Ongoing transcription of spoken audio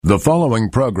The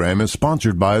following program is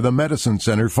sponsored by the Medicine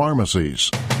Center Pharmacies.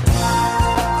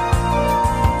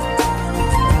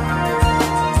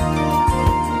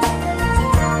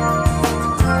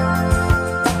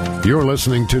 You're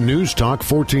listening to News Talk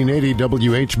 1480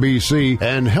 WHBC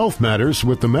and Health Matters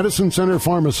with the Medicine Center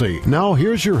Pharmacy. Now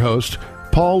here's your host,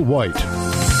 Paul White.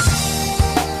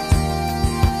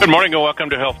 Good morning and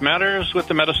welcome to Health Matters with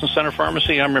the Medicine Center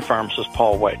Pharmacy. I'm your pharmacist,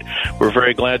 Paul White. We're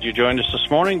very glad you joined us this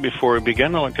morning. Before we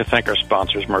begin, I'd like to thank our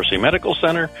sponsors, Mercy Medical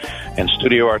Center and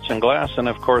Studio Arts and Glass, and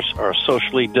of course, our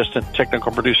socially distant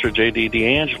technical producer, J.D.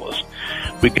 DeAngelis.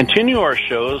 We continue our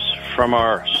shows from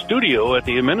our studio at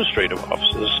the administrative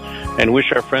offices and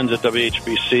wish our friends at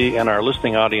WHBC and our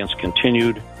listening audience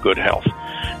continued good health.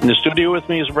 In the studio with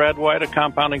me is Brad White, a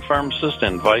compounding pharmacist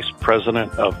and vice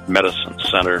president of Medicine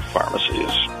Center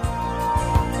Pharmacies.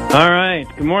 All right.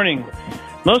 Good morning.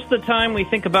 Most of the time we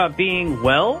think about being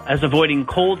well as avoiding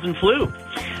colds and flu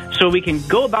so we can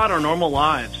go about our normal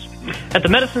lives. At the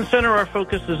Medicine Center, our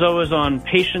focus is always on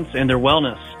patients and their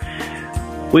wellness.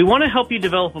 We want to help you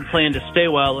develop a plan to stay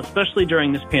well, especially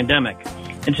during this pandemic.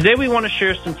 And today we want to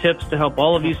share some tips to help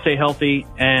all of you stay healthy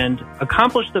and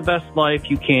accomplish the best life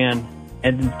you can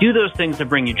and do those things that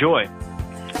bring you joy.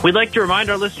 We'd like to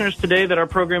remind our listeners today that our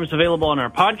program is available on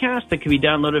our podcast that can be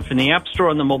downloaded from the App Store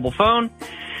on the mobile phone.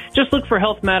 Just look for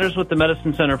Health Matters with the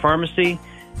Medicine Center Pharmacy.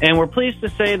 And we're pleased to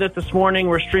say that this morning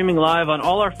we're streaming live on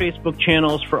all our Facebook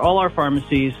channels for all our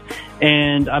pharmacies.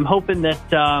 And I'm hoping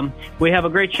that we have a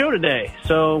great show today.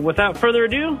 So without further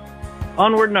ado,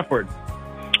 onward and upward.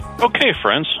 Okay,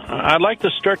 friends. I'd like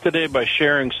to start today by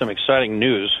sharing some exciting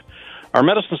news. Our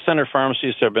Medicine Center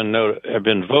Pharmacies have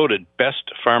been voted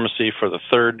Best Pharmacy for the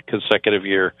third consecutive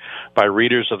year by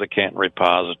readers of the Canton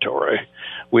Repository.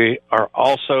 We are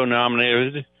also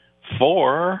nominated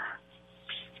for...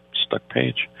 Stuck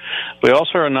page. We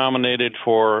also are nominated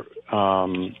for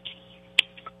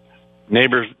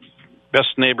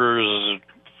Best Neighbors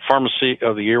Pharmacy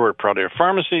of the Year. We're proud of our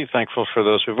pharmacy. Thankful for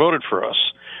those who voted for us.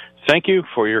 Thank you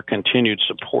for your continued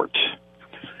support.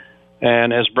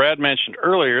 And as Brad mentioned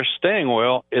earlier, staying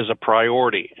well is a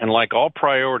priority. And like all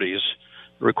priorities,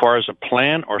 it requires a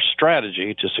plan or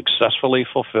strategy to successfully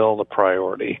fulfill the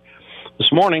priority.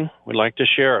 This morning, we'd like to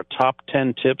share our top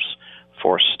 10 tips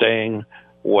for staying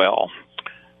well.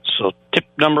 So tip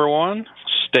number 1,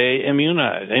 stay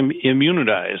immunized.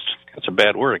 That's a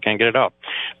bad word. I can't get it out.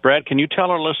 Brad, can you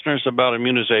tell our listeners about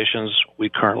immunizations we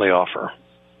currently offer?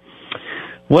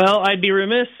 Well, I'd be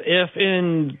remiss if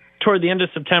toward the end of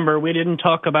September, we didn't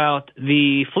talk about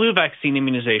the flu vaccine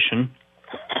immunization.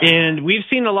 And we've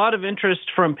seen a lot of interest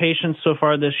from patients so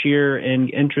far this year in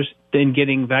interest in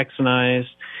getting vaccinated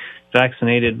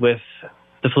with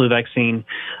the flu vaccine.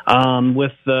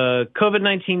 With the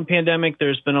COVID-19 pandemic,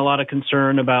 there's been a lot of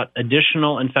concern about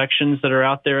additional infections that are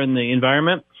out there in the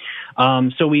environment.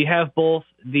 So we have both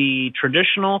the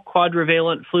traditional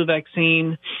quadrivalent flu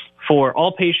vaccine for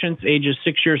all patients ages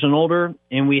 6 years and older,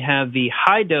 and we have the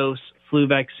high-dose flu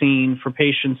vaccine for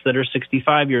patients that are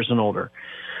 65 years and older.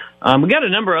 We got a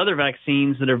number of other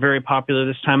vaccines that are very popular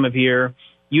this time of year.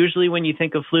 Usually when you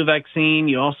think of flu vaccine,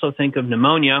 you also think of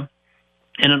pneumonia.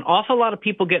 And an awful lot of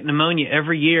people get pneumonia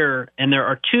every year, and there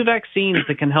are 2 vaccines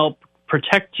that can help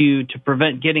protect you to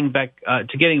prevent getting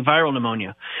viral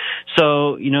pneumonia.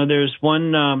 So,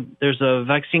 there's a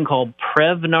vaccine called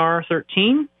Prevnar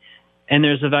 13, and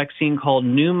there's a vaccine called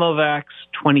Pneumovax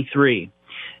 23.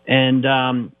 And,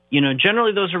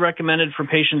 generally those are recommended for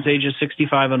patients ages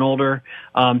 65 and older.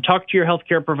 Talk to your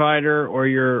healthcare provider or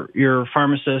your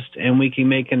pharmacist, and we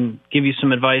can give you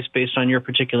some advice based on your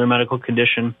particular medical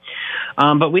condition.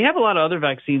 But we have a lot of other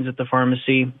vaccines at the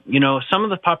pharmacy. Some of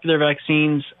the popular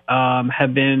vaccines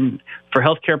have been for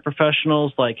healthcare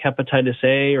professionals, like hepatitis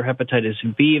A or hepatitis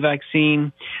B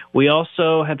vaccine. We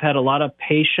also have had a lot of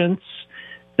patients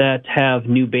that have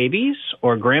new babies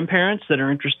or grandparents that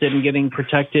are interested in getting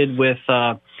protected with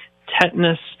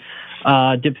tetanus,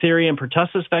 diphtheria, and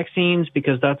pertussis vaccines,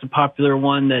 because that's a popular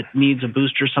one that needs a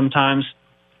booster sometimes.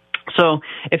 So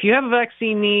if you have a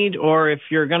vaccine need, or if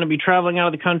you're going to be traveling out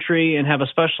of the country and have a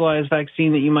specialized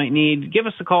vaccine that you might need, give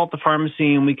us a call at the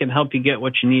pharmacy and we can help you get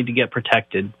what you need to get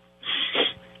protected.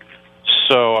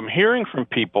 So I'm hearing from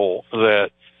people that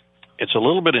it's a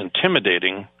little bit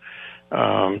intimidating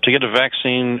to get a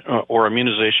vaccine or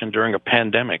immunization during a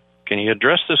pandemic. Can you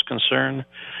address this concern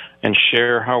and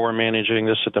share how we're managing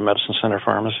this at the Medicine Center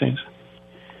Pharmacies?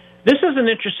 This is an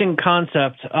interesting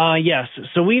concept. Yes.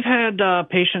 So we've had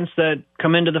patients that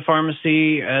come into the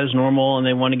pharmacy as normal and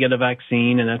they want to get a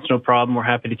vaccine, and that's no problem. We're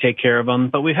happy to take care of them.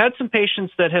 But we've had some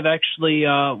patients that have actually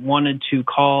wanted to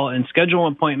call and schedule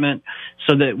an appointment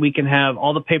so that we can have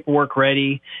all the paperwork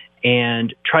ready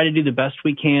and try to do the best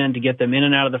we can to get them in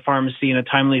and out of the pharmacy in a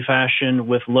timely fashion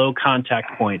with low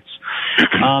contact points.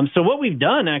 So what we've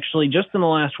done actually just in the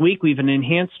last week, we've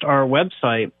enhanced our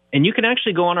website, and you can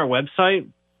actually go on our website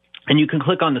and you can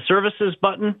click on the services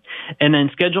button and then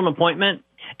schedule an appointment.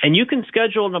 And you can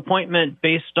schedule an appointment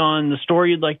based on the store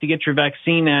you'd like to get your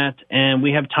vaccine at, and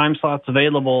we have time slots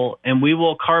available, and we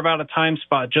will carve out a time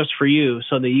spot just for you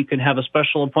so that you can have a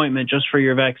special appointment just for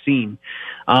your vaccine.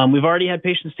 We've already had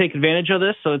patients take advantage of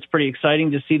this, so it's pretty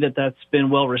exciting to see that that's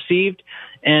been well received.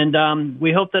 And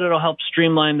we hope that it'll help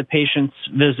streamline the patient's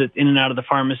visit in and out of the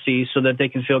pharmacy so that they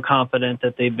can feel confident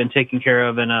that they've been taken care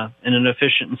of in an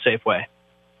efficient and safe way.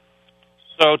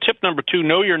 So tip number 2,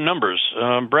 know your numbers.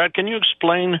 Brad, can you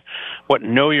explain what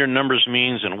know your numbers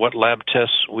means and what lab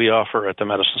tests we offer at the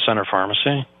Medicine Center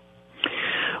Pharmacy?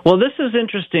 Well, this is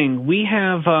interesting. We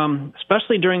have,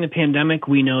 especially during the pandemic,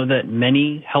 we know that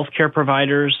many healthcare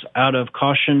providers, out of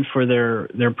caution for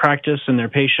their practice and their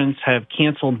patients, have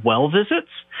canceled well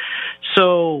visits.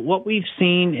 So what we've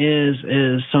seen is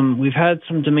we've had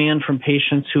some demand from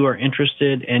patients who are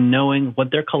interested in knowing what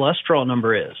their cholesterol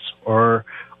number is or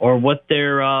what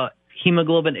their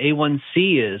hemoglobin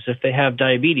A1C is if they have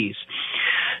diabetes.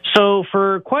 So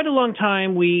for quite a long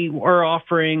time, we were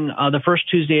offering, the first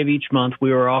Tuesday of each month,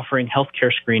 we were offering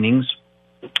healthcare screenings.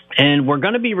 And we're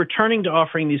going to be returning to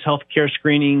offering these healthcare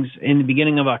screenings in the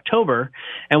beginning of October.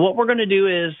 And what we're going to do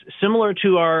is, similar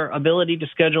to our ability to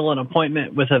schedule an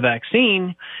appointment with a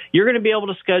vaccine, you're going to be able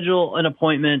to schedule an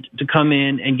appointment to come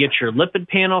in and get your lipid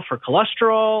panel for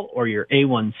cholesterol or your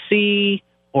A1C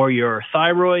or your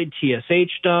thyroid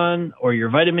TSH done or your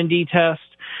vitamin D test.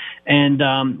 And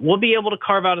we'll be able to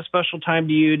carve out a special time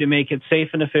to you to make it safe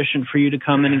and efficient for you to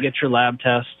come in and get your lab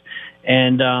test.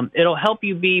 And it'll help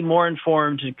you be more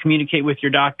informed to communicate with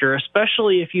your doctor,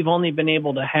 especially if you've only been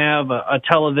able to have a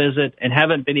televisit and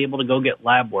haven't been able to go get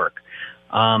lab work.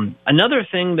 Another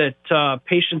thing that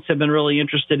patients have been really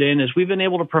interested in is we've been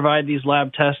able to provide these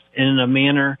lab tests in a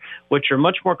manner which are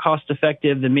much more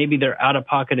cost-effective than maybe their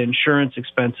out-of-pocket insurance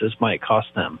expenses might cost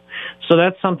them. So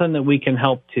that's something that we can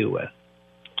help too with.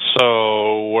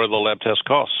 So what do the lab tests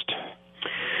cost?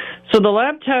 So the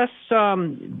lab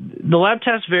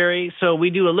tests vary. So we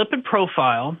do a lipid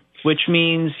profile, which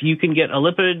means you can get a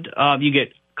lipid, you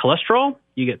get cholesterol,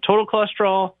 you get total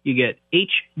cholesterol, you get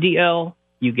HDL,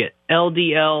 you get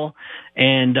LDL,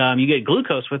 and you get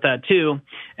glucose with that too.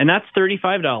 And that's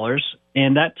 $35.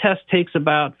 And that test takes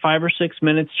about 5 or 6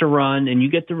 minutes to run, and you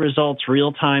get the results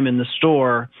real time in the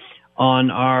store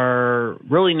on our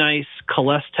really nice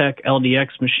Cholestech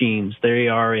LDX machines. They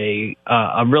are a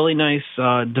really nice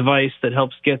device that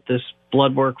helps get this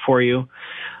blood work for you.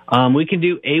 We can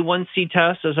do A1C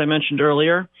tests, as I mentioned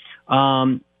earlier.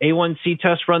 A1C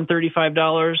tests run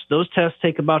 $35. Those tests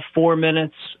take about 4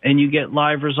 minutes, and you get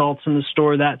live results in the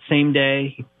store that same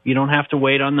day. You don't have to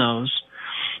wait on those.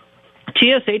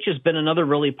 TSH has been another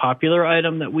really popular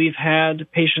item that we've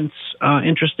had patients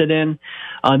interested in.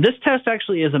 This test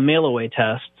actually is a mail-away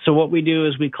test. So what we do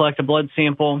is we collect a blood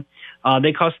sample.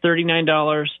 They cost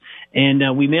 $39,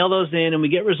 and we mail those in, and we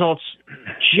get results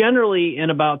generally in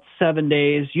about 7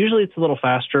 days. Usually it's a little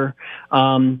faster,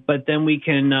 but then we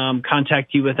can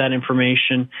contact you with that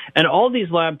information. And all these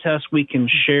lab tests, we can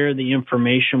share the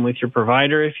information with your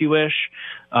provider if you wish.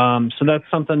 So that's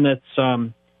something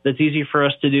that's easy for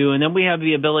us to do. And then we have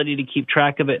the ability to keep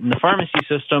track of it in the pharmacy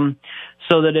system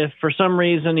so that if for some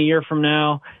reason a year from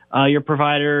now your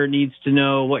provider needs to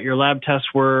know what your lab tests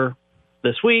were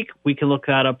this week, we can look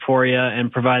that up for you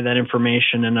and provide that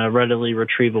information in a readily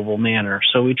retrievable manner.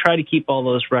 So we try to keep all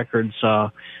those records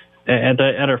at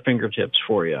our fingertips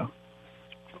for you.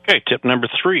 Okay, tip number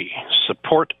 3,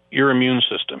 support your immune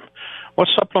system. What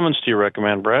supplements do you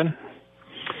recommend, Brad?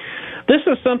 This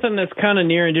is something that's kind of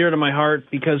near and dear to my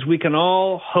heart because we can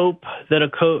all hope that a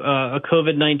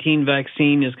COVID-19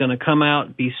 vaccine is going to come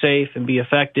out, be safe, and be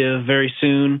effective very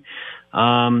soon.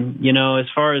 As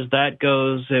far as that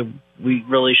goes, we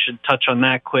really should touch on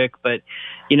that quick. But,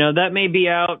 that may be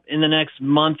out in the next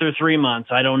month or 3 months.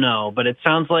 I don't know. But it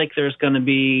sounds like there's going to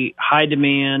be high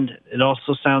demand. It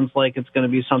also sounds like it's going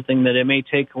to be something that it may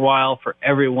take a while for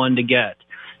everyone to get.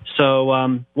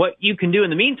 So what you can do in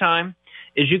the meantime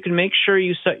is you can make sure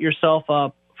you set yourself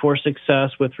up for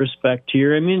success with respect to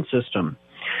your immune system.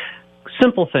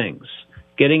 Simple things: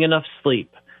 getting enough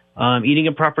sleep, eating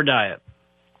a proper diet,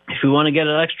 if we want to get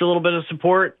an extra little bit of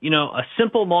support, a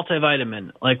simple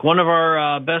multivitamin, like one of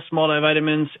our best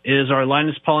multivitamins is our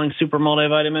Linus Pauling Super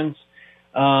Multivitamins.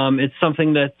 It's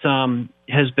something that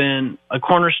has been a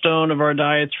cornerstone of our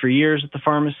diets for years at the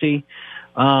pharmacy.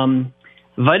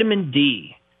 Vitamin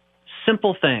D,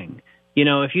 simple thing.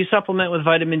 If you supplement with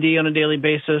vitamin D on a daily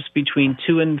basis between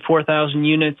 2,000 and 4,000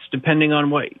 units, depending on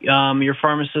what your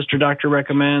pharmacist or doctor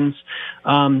recommends,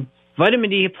 vitamin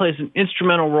D plays an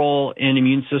instrumental role in the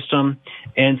immune system.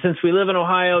 And since we live in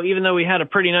Ohio, even though we had a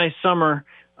pretty nice summer,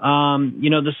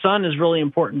 the sun is really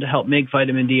important to help make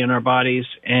vitamin D in our bodies.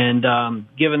 And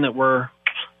given that we're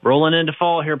rolling into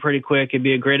fall here pretty quick, it'd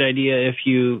be a great idea if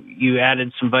you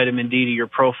added some vitamin D to your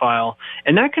profile.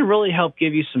 And that can really help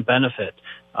give you some benefit.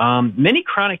 Many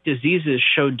chronic diseases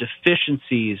show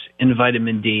deficiencies in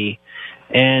vitamin D.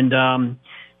 And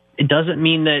it doesn't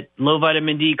mean that low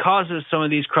vitamin D causes some of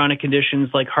these chronic conditions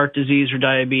like heart disease or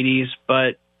diabetes,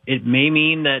 but it may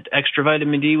mean that extra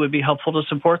vitamin D would be helpful to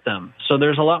support them. So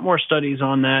there's a lot more studies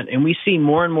on that, and we see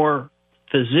more and more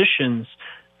physicians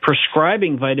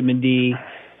prescribing vitamin D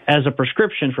as a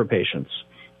prescription for patients.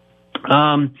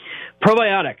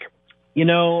 Probiotic.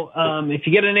 If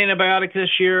you get an antibiotic this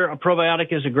year, a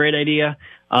probiotic is a great idea.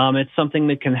 It's something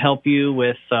that can help you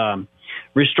with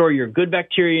restore your good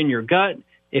bacteria in your gut.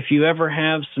 If you ever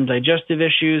have some digestive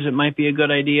issues, it might be a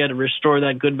good idea to restore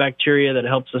that good bacteria that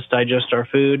helps us digest our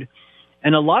food.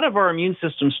 And a lot of our immune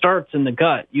system starts in the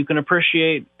gut. You can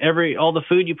appreciate all the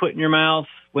food you put in your mouth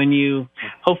when you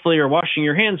hopefully are washing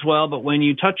your hands well, but when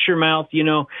you touch your mouth,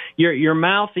 your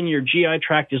mouth and your GI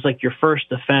tract is like your first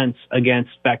defense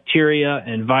against bacteria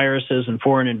and viruses and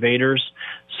foreign invaders.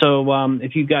 So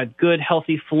if you've got good,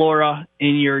 healthy flora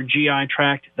in your GI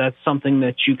tract, that's something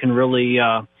that you can really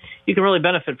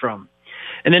benefit from.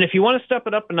 And then if you want to step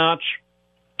it up a notch,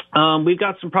 we've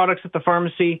got some products at the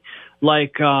pharmacy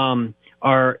like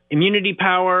our Immunity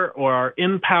Power or our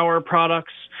Empower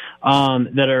products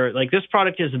that are like this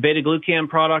product is a beta-glucan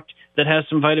product that has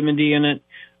some vitamin D in it.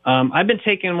 I've been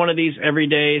taking one of these every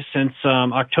day since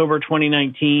October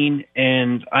 2019,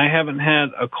 and I haven't had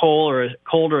a cold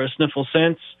or a sniffle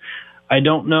since. I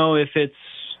don't know if it's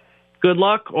good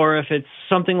luck or if it's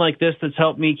something like this that's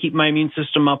helped me keep my immune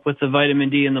system up with the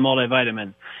vitamin D and the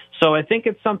multivitamin. So I think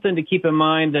it's something to keep in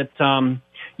mind that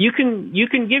you can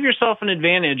give yourself an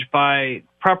advantage by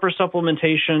proper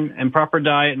supplementation and proper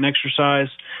diet and exercise,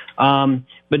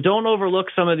 but don't overlook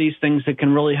some of these things that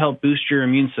can really help boost your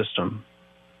immune system.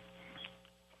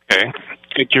 Okay.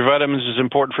 Get your vitamins is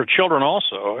important for children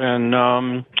also. And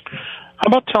how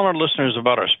about telling our listeners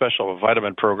about our special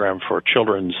vitamin program for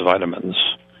children's vitamins?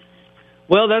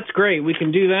 Well, that's great. We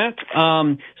can do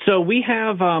that. So we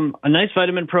have a nice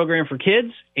vitamin program for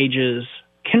kids ages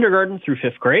kindergarten through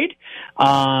 5th grade.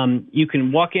 You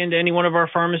can walk into any one of our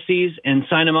pharmacies and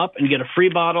sign them up and get a free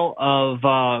bottle of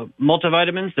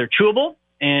multivitamins. They're chewable.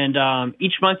 And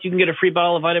each month you can get a free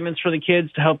bottle of vitamins for the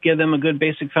kids to help give them a good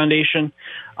basic foundation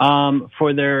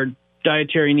for their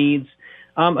dietary needs.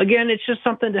 Again, it's just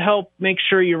something to help make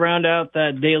sure you round out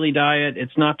that daily diet.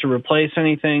 It's not to replace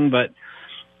anything, but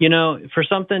for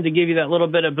something to give you that little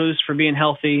bit of boost for being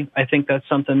healthy, I think that's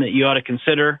something that you ought to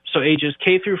consider. So ages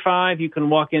K through 5, you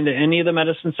can walk into any of the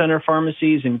Medicine Center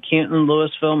pharmacies in Canton,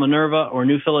 Louisville, Minerva, or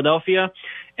New Philadelphia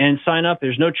and sign up.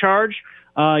 There's no charge.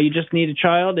 You just need a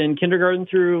child in kindergarten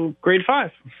through grade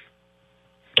 5.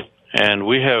 And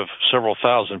we have several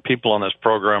thousand people on this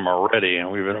program already,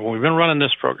 and we've been running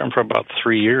this program for about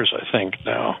 3 years, I think,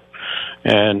 now.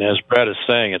 And as Brad is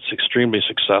saying, it's extremely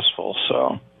successful.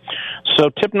 So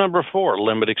tip number 4,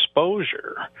 limit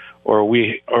exposure, or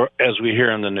as we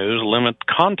hear in the news, limit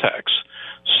contacts.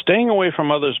 Staying away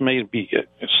from others may be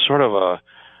it's sort of a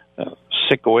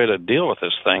sick way to deal with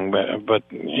this thing, but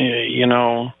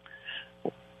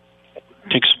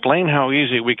explain how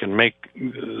easy we can make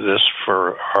this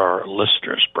for our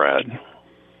listeners, Brad.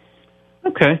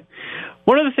 Okay.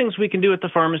 One of the things we can do at the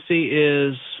pharmacy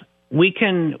is we've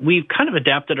kind of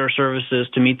adapted our services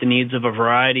to meet the needs of a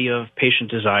variety of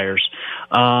patient desires.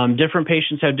 Different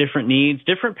patients have different needs.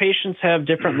 Different patients have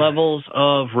different levels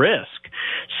of risk.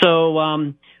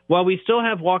 So while we still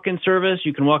have walk-in service,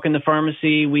 you can walk in the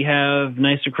pharmacy. We have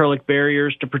nice acrylic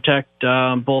barriers to protect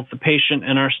both the patient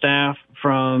and our staff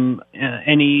from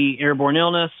any airborne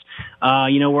illness.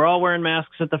 We're all wearing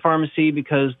masks at the pharmacy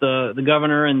because the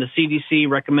governor and the CDC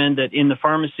recommend that in the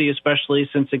pharmacy, especially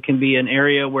since it can be an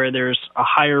area where there's a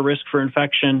higher risk for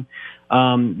infection,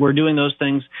 we're doing those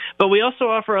things. But we also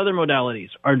offer other modalities.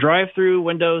 Our drive-through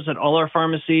windows at all our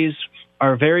pharmacies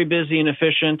are very busy and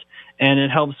efficient, and it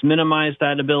helps minimize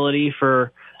that ability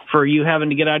for for you having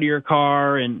to get out of your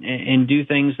car and do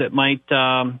things that might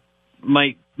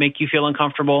make you feel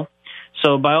uncomfortable.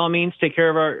 So by all means, take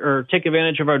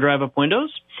advantage of our drive-up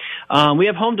windows. We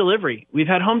have home delivery. We've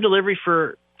had home delivery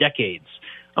for decades.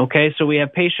 Okay, so we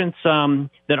have patients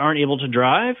that aren't able to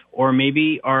drive or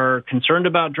maybe are concerned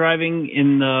about driving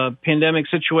in the pandemic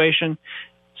situation.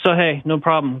 So, hey, no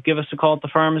problem. Give us a call at the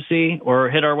pharmacy or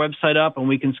hit our website up and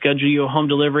we can schedule you a home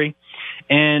delivery.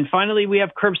 And finally, we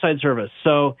have curbside service.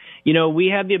 So, we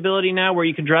have the ability now where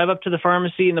you can drive up to the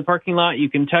pharmacy in the parking lot, you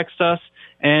can text us,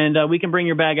 and we can bring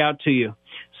your bag out to you.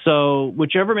 So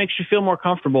whichever makes you feel more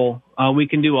comfortable, we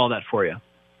can do all that for you.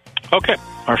 Okay.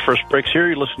 Our first break's here.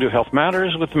 You listen to Health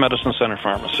Matters with the Medicine Center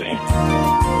Pharmacy.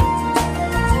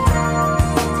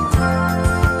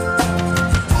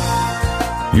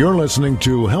 You're listening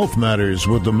to Health Matters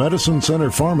with the Medicine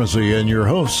Center Pharmacy and your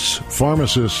hosts,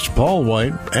 pharmacists Paul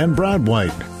White and Brad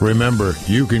White. Remember,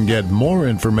 you can get more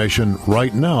information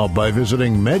right now by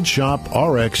visiting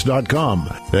medshoprx.com.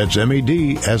 That's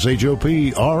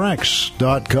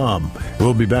medshop.rx.com.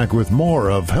 We'll be back with more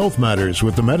of Health Matters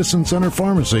with the Medicine Center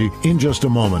Pharmacy in just a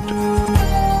moment.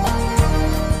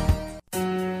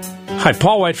 Hi,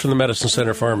 Paul White from the Medicine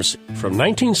Center Pharmacy. From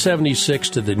 1976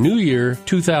 to the new year,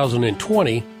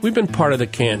 2020, we've been part of the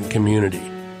Canton community.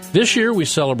 This year, we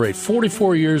celebrate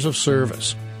 44 years of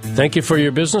service. Thank you for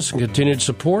your business and continued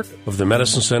support of the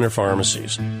Medicine Center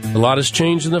Pharmacies. A lot has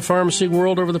changed in the pharmacy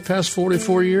world over the past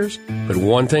 44 years, but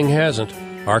one thing hasn't: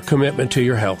 our commitment to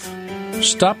your health.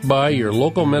 Stop by your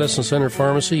local Medicine Center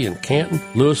Pharmacy in Canton,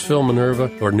 Louisville, Minerva,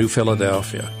 or New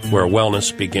Philadelphia, where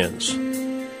wellness begins.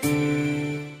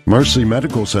 Mercy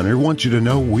Medical Center wants you to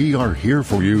know we are here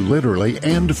for you literally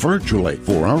and virtually.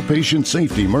 For our patient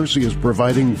safety, Mercy is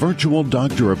providing virtual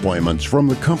doctor appointments from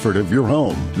the comfort of your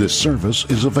home. This service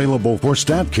is available for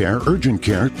stat care, urgent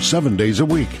care, 7 days a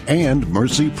week, and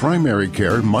Mercy Primary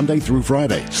Care Monday through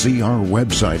Friday. See our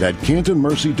website at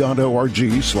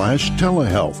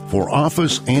cantonmercy.org/telehealth for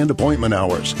office and appointment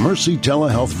hours. Mercy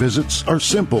telehealth visits are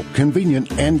simple,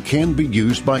 convenient, and can be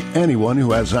used by anyone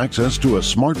who has access to a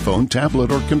smartphone,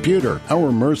 tablet, or computer.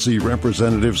 Our Mercy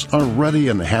representatives are ready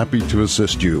and happy to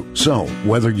assist you. So,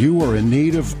 whether you are in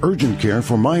need of urgent care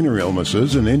for minor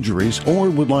illnesses and injuries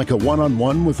or would like a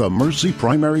one-on-one with a Mercy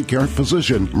primary care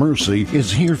physician, Mercy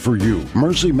is here for you.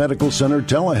 Mercy Medical Center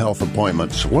telehealth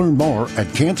appointments. Learn more at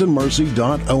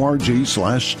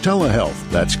cantonmercy.org/telehealth.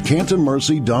 That's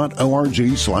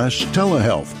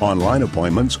cantonmercy.org/telehealth. Online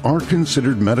appointments are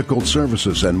considered medical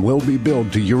services and will be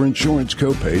billed to your insurance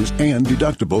copays and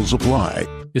deductibles apply.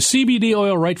 Is CBD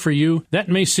oil right for you? That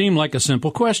may seem like a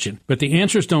simple question, but the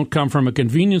answers don't come from a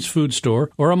convenience food store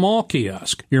or a mall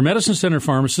kiosk. Your Medicine Center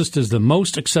pharmacist is the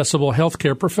most accessible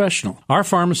healthcare professional. Our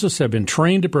pharmacists have been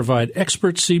trained to provide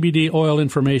expert CBD oil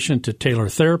information to tailor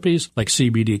therapies like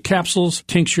CBD capsules,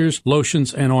 tinctures,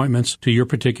 lotions, and ointments to your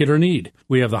particular need.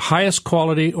 We have the highest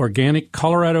quality, organic,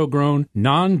 Colorado-grown,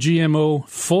 non-GMO,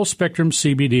 full-spectrum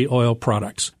CBD oil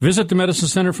products. Visit the Medicine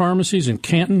Center pharmacies in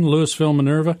Canton, Louisville,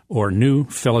 Minerva, or New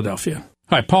Philadelphia.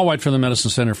 Hi, Paul White from the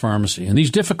Medicine Center Pharmacy. In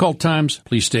these difficult times,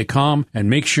 please stay calm and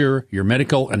make sure your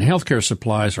medical and healthcare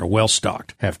supplies are well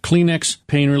stocked. Have Kleenex,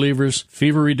 pain relievers,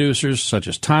 fever reducers such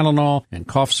as Tylenol, and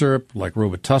cough syrup like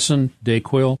Robitussin,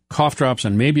 Dayquil, cough drops,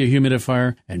 and maybe a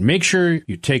humidifier. And make sure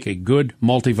you take a good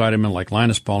multivitamin like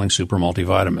Linus Pauling Super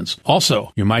Multivitamins.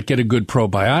 Also, you might get a good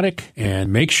probiotic,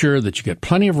 and make sure that you get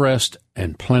plenty of rest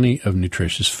and plenty of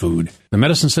nutritious food. The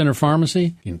Medicine Center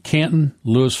Pharmacy in Canton,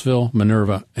 Louisville,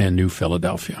 Minerva, and New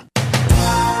Philadelphia.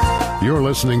 You're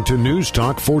listening to News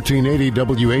Talk 1480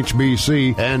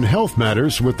 WHBC and Health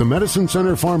Matters with the Medicine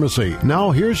Center Pharmacy.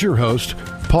 Now here's your host,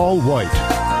 Paul White.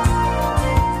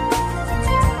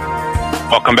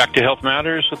 Welcome back to Health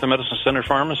Matters with the Medicine Center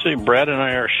Pharmacy. Brad and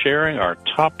I are sharing our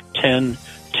top 10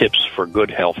 tips for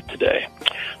good health today.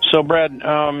 So, Brad,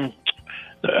 our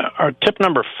tip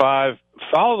number 5,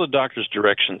 follow the doctor's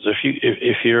directions.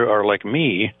 If you are like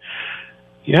me,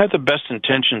 you have the best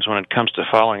intentions when it comes to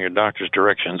following your doctor's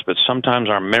directions, but sometimes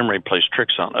our memory plays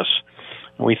tricks on us.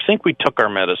 We think we took our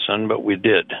medicine, but we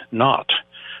did not.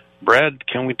 Brad,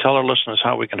 can we tell our listeners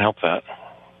how we can help that?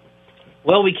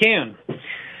 Well, we can.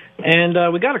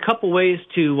 And we got a couple ways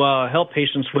to help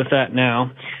patients with that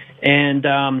now. And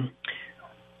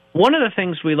one of the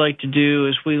things we like to do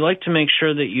is we like to make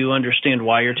sure that you understand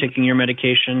why you're taking your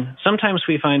medication. Sometimes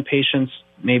we find patients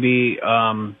maybe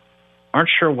aren't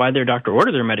sure why their doctor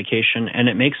ordered their medication, and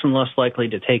it makes them less likely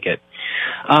to take it.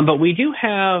 But we do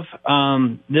have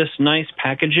this nice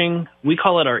packaging. We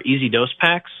call it our Easy Dose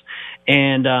Packs.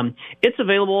 And it's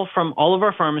available from all of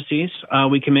our pharmacies.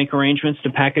 We can make arrangements to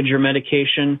package your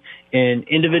medication in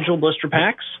individual blister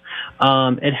packs.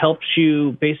 It helps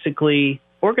you basically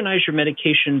organize your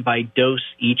medication by dose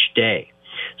each day.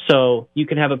 So you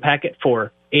can have a packet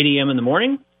for 8 a.m. in the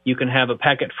morning, you can have a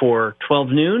packet for 12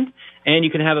 noon, and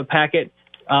you can have a packet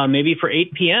maybe for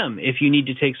 8 p.m. if you need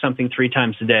to take something 3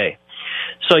 times a day.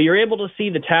 So you're able to see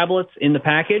the tablets in the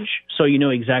package, so you know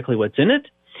exactly what's in it.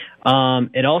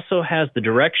 It also has the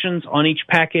directions on each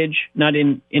package, not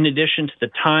in addition to the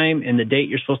time and the date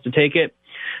you're supposed to take it.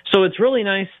 So it's really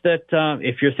nice that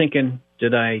if you're thinking,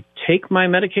 did I take my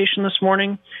medication this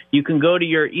morning? You can go to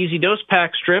your Easy Dose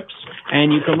Pack strips,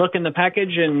 and you can look in the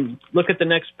package and look at the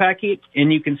next packet,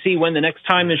 and you can see when the next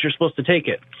time is you're supposed to take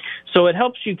it. So it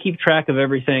helps you keep track of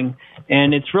everything,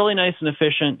 and it's really nice and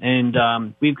efficient,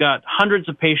 and we've got hundreds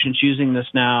of patients using this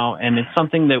now, and it's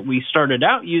something that we started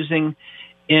out using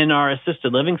in our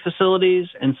assisted living facilities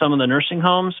and some of the nursing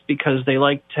homes because they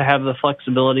like to have the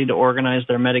flexibility to organize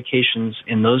their medications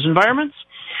in those environments.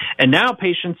 And now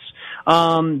patients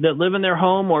that live in their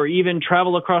home or even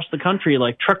travel across the country,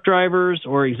 like truck drivers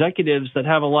or executives that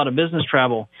have a lot of business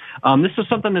travel, this is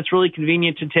something that's really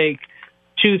convenient to take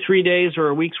 2-3 days or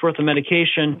a week's worth of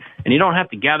medication, and you don't have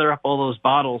to gather up all those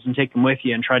bottles and take them with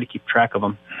you and try to keep track of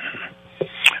them.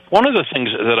 One of the things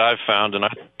that I've found, and I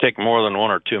take more than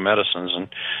 1 or 2 medicines,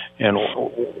 and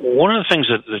one of the things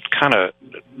that kind of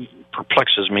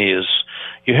perplexes me is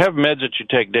you have meds that you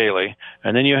take daily,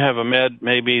 and then you have a med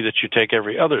maybe that you take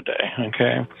every other day,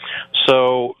 okay?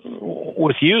 So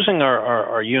with using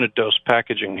our unit dose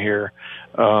packaging here,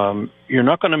 you're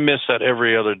not going to miss that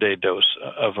every other day dose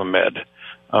of a med.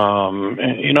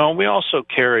 We also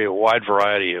carry a wide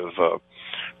variety of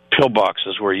pill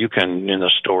boxes where you can, in the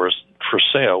stores for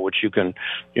sale, which you can,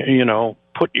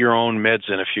 put your own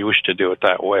meds in if you wish to do it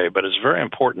that way. But it's very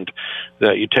important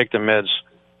that you take the meds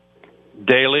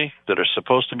daily that are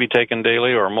supposed to be taken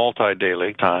daily or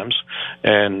multi-daily times,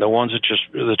 and the ones that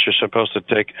you're supposed to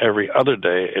take every other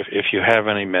day if you have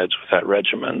any meds with that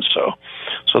regimen. So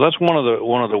that's one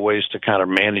of the ways to kind of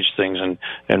manage things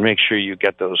and make sure you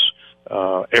get those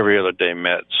every other day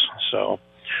meds. So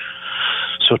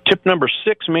tip number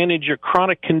 6, manage your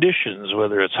chronic conditions,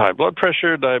 whether it's high blood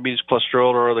pressure, diabetes,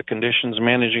 cholesterol, or other conditions.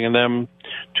 Managing them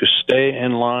to stay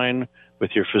in line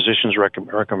with your physician's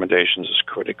recommendations is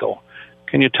critical.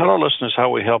 Can you tell our listeners how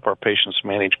we help our patients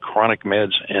manage chronic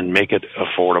meds and make it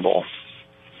affordable?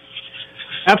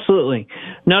 Absolutely.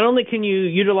 Not only can you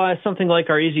utilize something like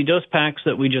our Easy Dose Packs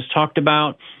that we just talked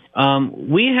about,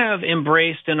 we have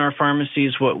embraced in our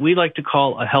pharmacies what we like to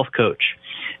call a health coach.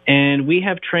 And we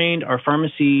have trained our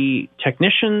pharmacy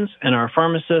technicians and our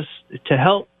pharmacists to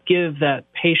help give that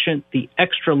patient the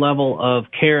extra level of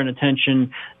care and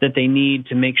attention that they need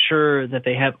to make sure that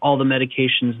they have all the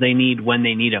medications they need when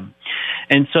they need them.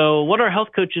 And so what our health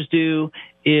coaches do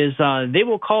is they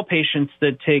will call patients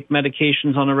that take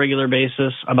medications on a regular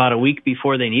basis about a week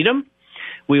before they need them.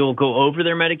 We will go over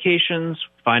their medications,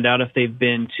 find out if they've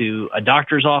been to a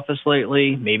doctor's office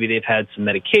lately. Maybe they've had some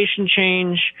medication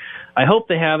change. I hope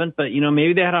they haven't, but,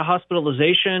 maybe they had a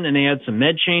hospitalization and they had some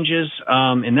med changes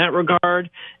in that regard.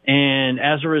 And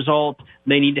as a result,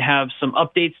 they need to have some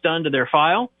updates done to their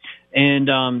file.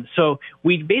 And so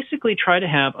we basically try to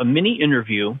have a mini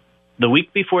interview the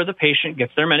week before the patient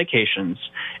gets their medications.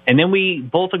 And then we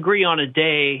both agree on a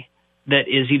day that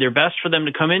is either best for them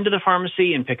to come into the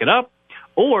pharmacy and pick it up,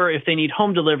 or if they need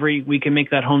home delivery, we can make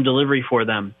that home delivery for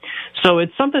them. So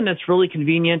it's something that's really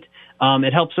convenient.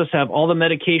 It helps us have all the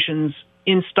medications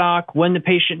in stock when the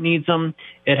patient needs them.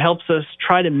 It helps us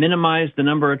try to minimize the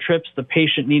number of trips the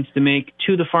patient needs to make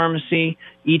to the pharmacy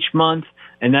each month,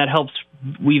 and that helps.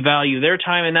 We value their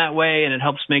time in that way, and it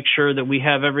helps make sure that we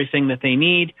have everything that they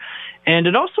need. And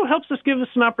it also helps us give us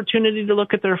an opportunity to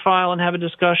look at their file and have a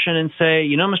discussion and say,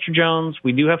 Mr. Jones,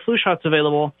 we do have flu shots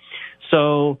available,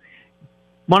 so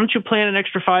why don't you plan an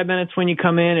extra 5 minutes when you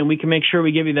come in, and we can make sure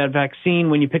we give you that vaccine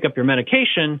when you pick up your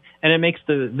medication, and it makes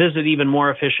the visit even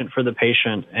more efficient for the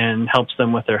patient and helps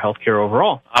them with their health care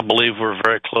overall. I believe we're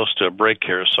very close to a break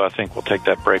here, so I think we'll take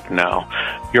that break now.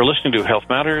 You're listening to Health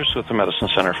Matters with the Medicine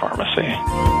Center Pharmacy.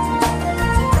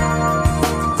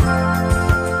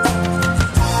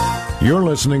 You're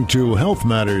listening to Health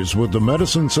Matters with the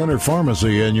Medicine Center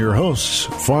Pharmacy and your hosts,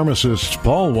 pharmacists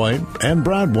Paul White and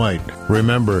Brad White.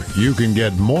 Remember, you can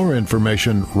get more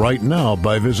information right now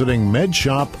by visiting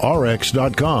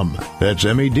medshoprx.com. That's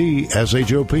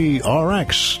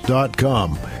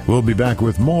medshop.rx.com. We'll be back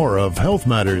with more of Health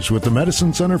Matters with the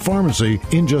Medicine Center Pharmacy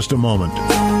in just a moment.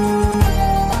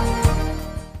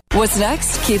 What's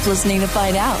next? Keep listening to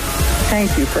find out.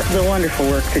 thank you for the wonderful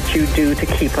work that you do to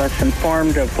keep us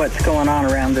informed of what's going on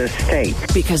around this state.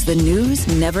 Because the news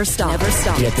never stops.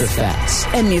 Get their facts.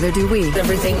 And neither do we.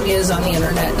 Everything is on the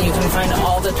internet. You can find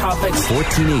all the topics.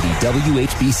 1480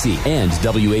 WHBC and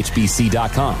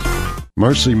WHBC.com.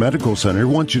 Mercy Medical Center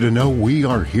wants you to know we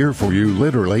are here for you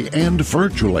literally and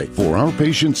virtually. For our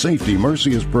patient safety,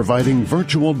 Mercy is providing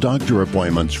virtual doctor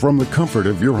appointments from the comfort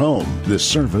of your home. This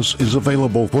service is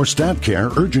available for stat care,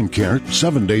 urgent care,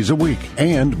 7 days a week,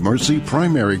 and Mercy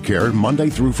Primary Care Monday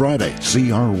through Friday.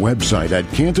 See our website at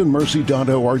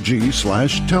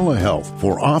cantonmercy.org/telehealth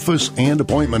for office and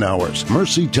appointment hours.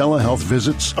 Mercy telehealth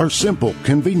visits are simple,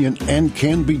 convenient, and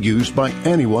can be used by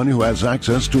anyone who has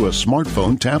access to a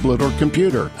smartphone, tablet, or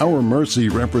computer. Our Mercy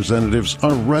representatives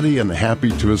are ready and happy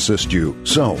to assist you.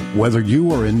 So, whether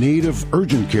you are in need of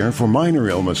urgent care for minor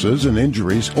illnesses and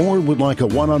injuries or would like a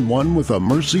one-on-one with a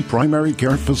Mercy primary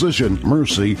care physician,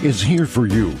 Mercy is here for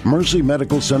you. Mercy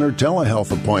Medical Center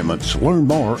telehealth appointments. Learn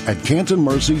more at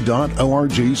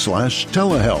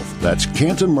cantonmercy.org/telehealth. That's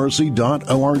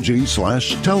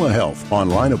cantonmercy.org/telehealth.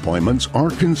 Online appointments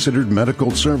are considered medical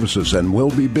services and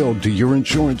will be billed to your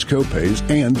insurance copays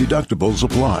and deductibles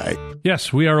apply.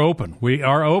 Yes, we are open. We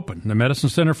are open. The Medicine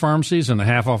Center pharmacies and the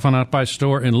Half Off and Out By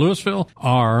store in Louisville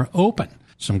are open.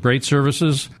 Some great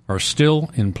services are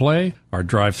still in play. Our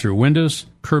drive-through windows,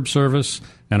 curb service,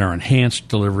 and our enhanced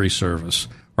delivery service.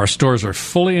 Our stores are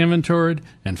fully inventoried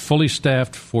and fully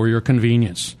staffed for your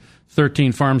convenience.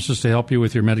 13 pharmacists to help you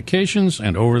with your medications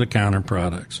and over-the-counter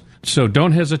products. So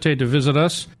don't hesitate to visit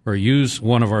us or use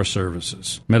one of our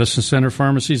services. Medicine Center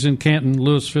pharmacies in Canton,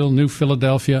 Louisville, New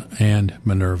Philadelphia, and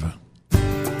Minerva.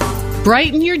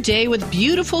 Brighten your day with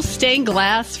beautiful stained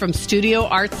glass from Studio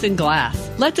Arts and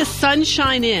Glass. Let the sun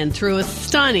shine in through a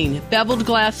stunning beveled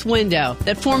glass window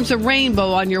that forms a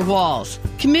rainbow on your walls.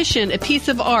 Commission a piece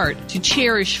of art to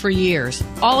cherish for years.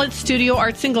 All at Studio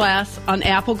Arts and Glass on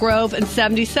Apple Grove and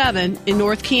 77 in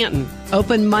North Canton.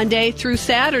 Open Monday through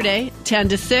Saturday, 10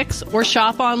 to 6, or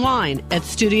shop online at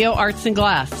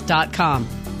studioartsandglass.com.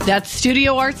 That's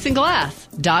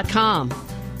studioartsandglass.com.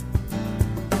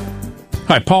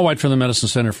 Hi, Paul White from the Medicine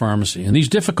Center Pharmacy. In these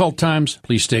difficult times,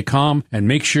 please stay calm and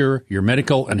make sure your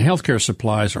medical and healthcare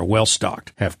supplies are well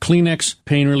stocked. Have Kleenex,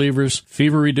 pain relievers,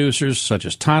 fever reducers such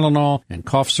as Tylenol, and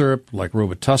cough syrup like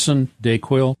Robitussin,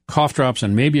 Dayquil, cough drops,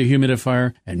 and maybe a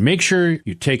humidifier. And make sure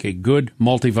you take a good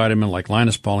multivitamin like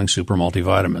Linus Pauling Super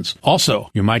Multivitamins. Also,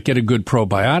 you might get a good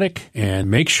probiotic,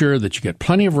 and make sure that you get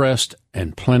plenty of rest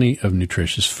and plenty of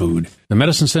nutritious food. The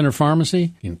Medicine Center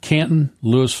Pharmacy in Canton,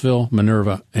 Louisville,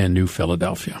 Minerva, and New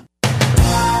Philadelphia.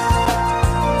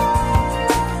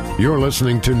 You're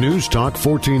listening to News Talk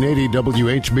 1480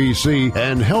 WHBC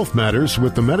and Health Matters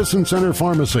with the Medicine Center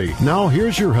Pharmacy. Now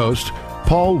here's your host,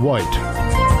 Paul White.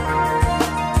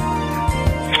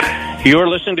 You're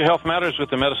listening to Health Matters with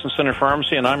the Medicine Center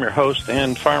Pharmacy, and I'm your host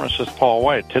and pharmacist, Paul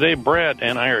White. Today, Brad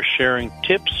and I are sharing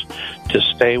tips to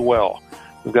stay well.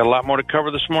 We've got a lot more to cover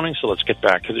this morning, so let's get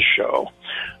back to the show.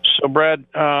 So, Brad,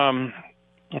 I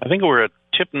think we're at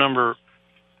tip number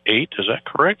 8. Is that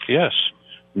correct? Yes.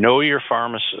 Know your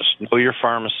pharmacist. Know your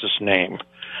pharmacist's name.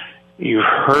 You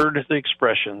heard the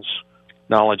expressions,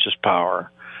 knowledge is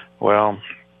power. Well,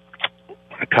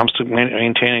 when it comes to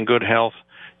maintaining good health,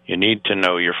 you need to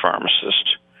know your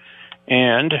pharmacist.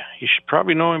 And you should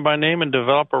probably know him by name and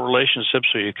develop a relationship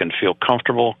so you can feel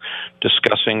comfortable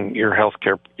discussing your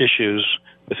healthcare issues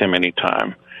with him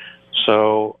anytime.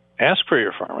 So ask for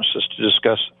your pharmacist to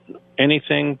discuss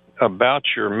anything about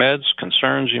your meds,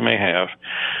 concerns you may have.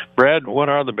 Brad, what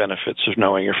are the benefits of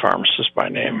knowing your pharmacist by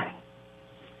name?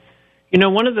 You know,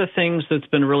 one of the things that's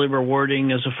been really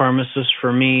rewarding as a pharmacist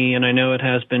for me, and I know it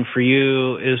has been for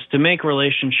you, is to make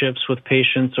relationships with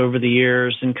patients over the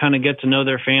years and kind of get to know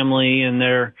their family and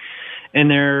their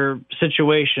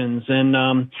situations.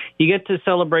 And you get to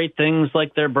celebrate things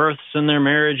like their births and their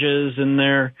marriages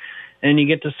and you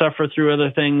get to suffer through other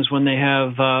things when they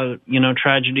have,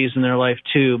 tragedies in their life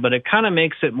too. But it kind of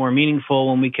makes it more meaningful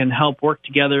when we can help work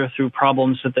together through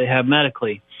problems that they have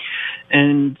medically.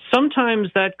 And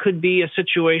sometimes that could be a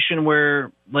situation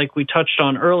where, like we touched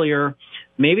on earlier,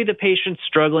 maybe the patient's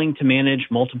struggling to manage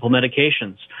multiple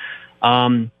medications.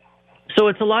 So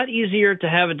it's a lot easier to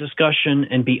have a discussion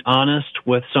and be honest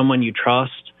with someone you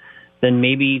trust than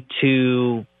maybe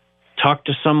to talk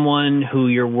to someone who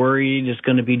you're worried is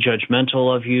going to be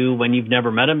judgmental of you when you've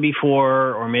never met him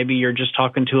before, or maybe you're just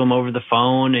talking to him over the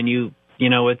phone and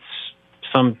it's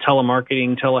some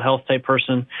telemarketing, telehealth type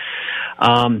person.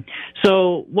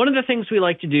 So one of the things we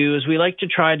like to do is we like to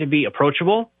try to be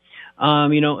approachable.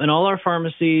 In all our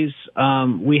pharmacies,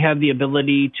 we have the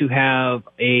ability to have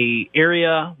a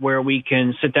area where we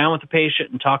can sit down with the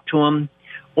patient and talk to them,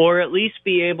 or at least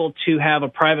be able to have a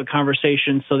private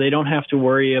conversation so they don't have to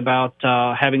worry about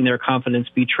having their confidence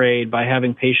betrayed by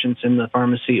having patients in the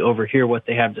pharmacy overhear what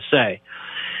they have to say.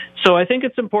 So I think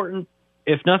it's important,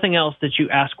 if nothing else, that you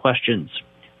ask questions.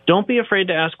 Don't be afraid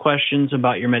to ask questions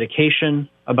about your medication,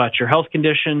 about your health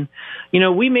condition.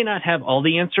 We may not have all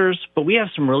the answers, but we have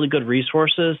some really good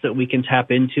resources that we can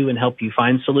tap into and help you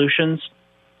find solutions.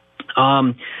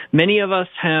 Many of us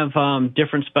have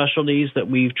different specialties that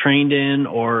we've trained in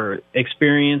or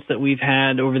experience that we've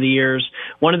had over the years.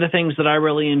 One of the things that I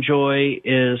really enjoy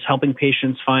is helping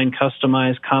patients find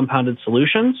customized compounded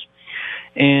solutions.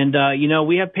 And,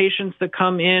 we have patients that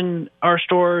come in our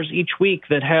stores each week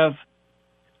that have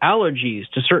allergies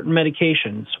to certain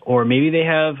medications, or maybe they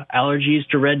have allergies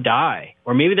to red dye,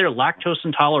 or maybe they're lactose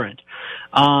intolerant.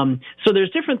 So there's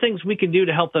different things we can do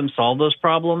to help them solve those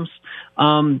problems.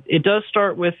 It does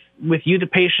start with you, the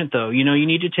patient, though. You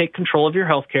need to take control of your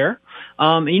health care.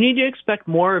 You need to expect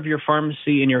more of your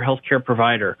pharmacy and your healthcare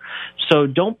provider. So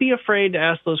don't be afraid to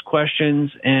ask those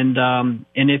questions. And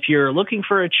if you're looking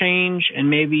for a change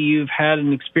and maybe you've had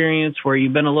an experience where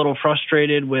you've been a little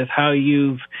frustrated with how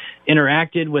you've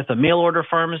interacted with a mail order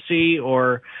pharmacy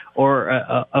or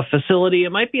a facility,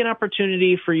 it might be an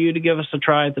opportunity for you to give us a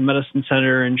try at the Medicine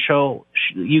Center and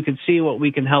you can see what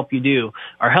we can help you do.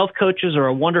 Our health coaches are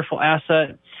a wonderful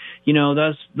asset.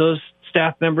 Those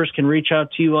staff members can reach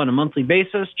out to you on a monthly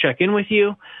basis, check in with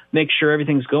you, make sure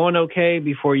everything's going okay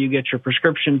before you get your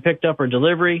prescription picked up or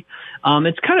delivery.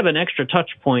 It's kind of an extra touch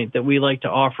point that we like to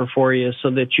offer for you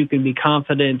so that you can be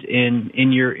confident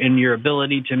in your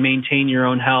ability to maintain your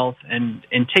own health and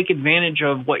take advantage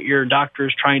of what your doctor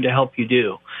is trying to help you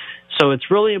do. So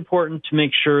it's really important to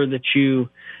make sure that you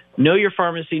know your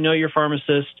pharmacy, know your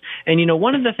pharmacist. And,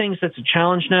 one of the things that's a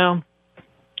challenge now,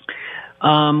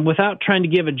 without trying to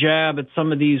give a jab at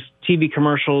some of these TV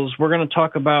commercials, we're going to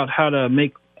talk about how to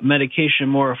make medication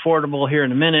more affordable here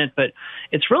in a minute, but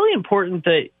it's really important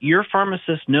that your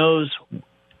pharmacist knows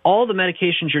all the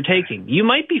medications you're taking. You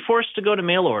might be forced to go to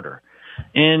mail order,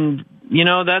 and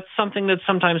that's something that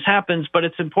sometimes happens, but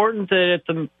it's important that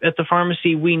at the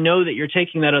pharmacy we know that you're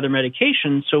taking that other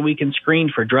medication so we can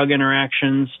screen for drug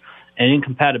interactions and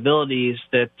incompatibilities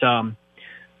that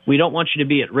we don't want you to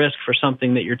be at risk for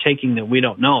something that you're taking that we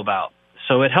don't know about.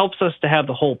 So it helps us to have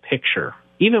the whole picture,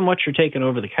 even what you're taking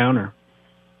over the counter.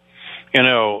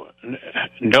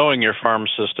 Knowing your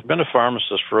pharmacist, I've been a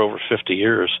pharmacist for over 50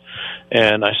 years,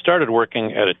 and I started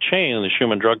working at a chain, the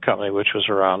Schumann Drug Company, which was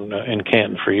around in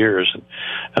Canton for years.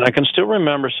 And I can still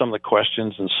remember some of the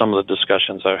questions and some of the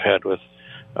discussions I've had with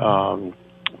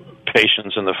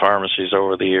patients in the pharmacies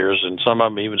over the years, and some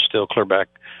of them even still clear back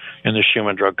in the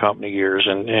Schumann Drug Company years.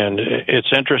 And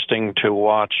it's interesting to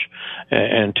watch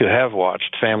and to have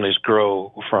watched families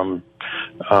grow from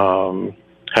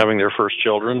having their first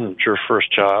children, your first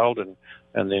child,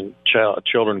 and then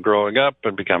children growing up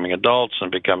and becoming adults and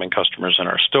becoming customers in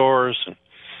our stores.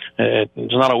 And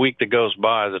there's not a week that goes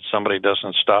by that somebody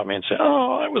doesn't stop me and say,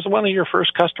 "Oh, I was one of your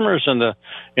first customers in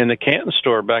the Canton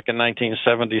store back in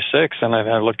 1976." And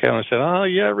I look at them and say, "Oh,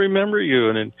 yeah, I remember you."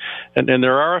 And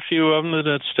there are a few of them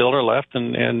that still are left.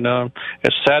 And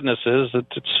its sadness is that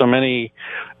so many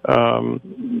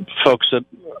folks that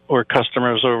were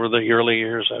customers over the early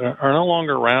years are no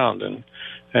longer around.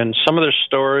 And some of their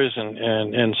stories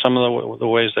and some of the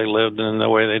ways they lived and the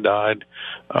way they died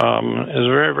is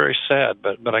very, very sad.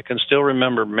 But I can still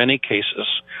remember many cases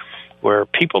where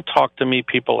people talk to me,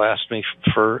 people ask me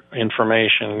for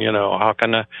information. How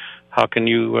can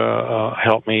you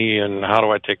help me, and how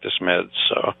do I take this med?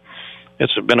 So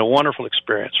it's been a wonderful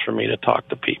experience for me to talk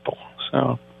to people.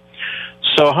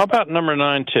 So how about number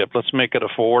 9 tip? Let's make it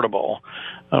affordable.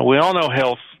 We all know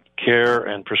health care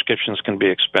and prescriptions can be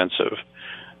expensive,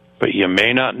 but you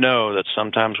may not know that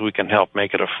sometimes we can help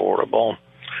make it affordable.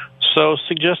 So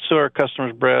suggest to our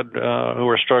customers, Brad, who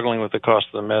are struggling with the cost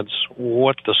of the meds,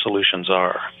 what the solutions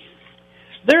are.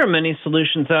 There are many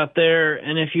solutions out there,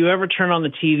 and if you ever turn on the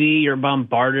TV, you're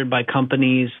bombarded by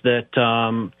companies that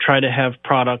try to have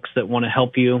products that want to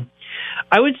help you.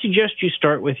 I would suggest you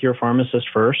start with your pharmacist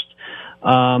first.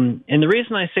 And the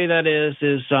reason I say that is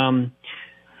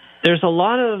there's a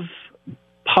lot of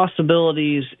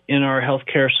possibilities in our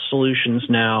healthcare solutions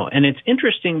now, and it's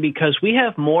interesting because we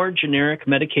have more generic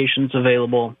medications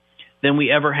available than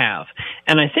we ever have.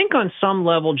 And I think on some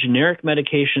level, generic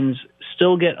medications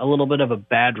still get a little bit of a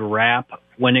bad rap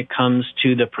when it comes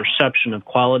to the perception of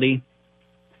quality.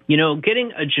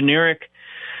 Getting a generic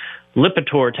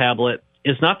Lipitor tablet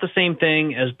is not the same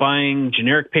thing as buying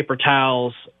generic paper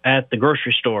towels at the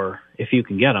grocery store, if you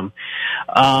can get them.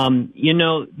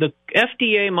 The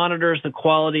FDA monitors the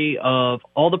quality of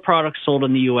all the products sold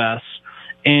in the U.S.,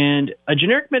 and a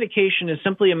generic medication is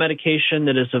simply a medication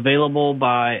that is available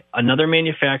by another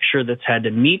manufacturer that's had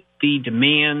to meet the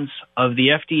demands of the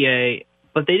FDA,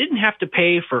 but they didn't have to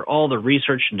pay for all the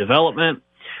research and development.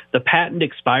 The patent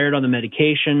expired on the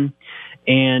medication,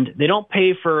 and they don't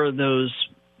pay for those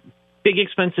big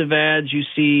expensive ads you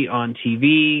see on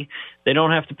TV. They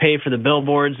don't have to pay for the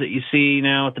billboards that you see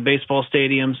now at the baseball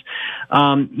stadiums.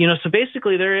 So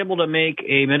basically they're able to make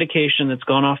a medication that's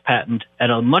gone off patent at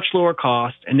a much lower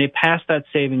cost, and they pass that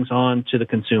savings on to the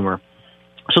consumer.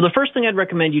 So the first thing I'd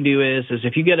recommend you do is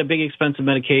if you get a big expensive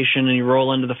medication and you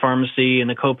roll into the pharmacy and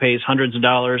the copay is hundreds of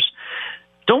dollars,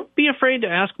 don't be afraid to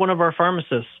ask one of our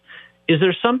pharmacists, is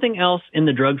there something else in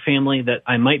the drug family that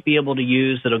I might be able to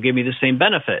use that'll give me the same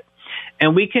benefit?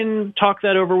 And we can talk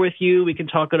that over with you. We can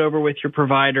talk it over with your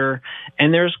provider.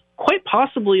 And there's quite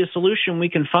possibly a solution we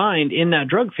can find in that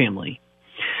drug family.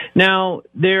 Now,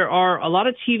 there are a lot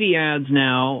of TV ads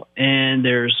now, and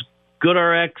there's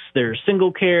GoodRx, there's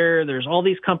Single Care, there's all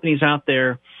these companies out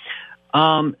there.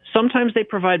 Sometimes they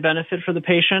provide benefit for the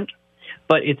patient,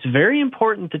 but it's very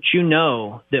important that you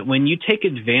know that when you take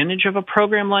advantage of a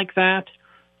program like that,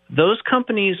 those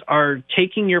companies are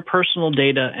taking your personal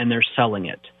data and they're selling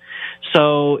it.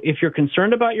 So if you're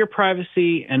concerned about your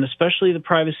privacy, and especially the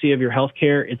privacy of your health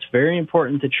care, it's very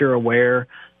important that you're aware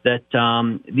that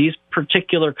these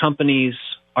particular companies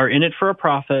are in it for a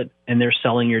profit and they're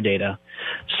selling your data.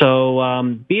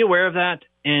 So be aware of that.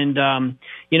 And,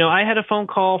 I had a phone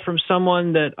call from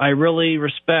someone that I really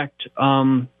respect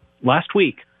last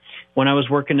week when I was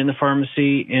working in the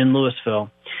pharmacy in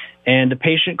Louisville. And the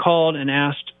patient called and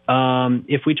asked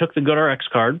if we took the GoodRx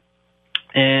card.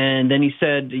 And then he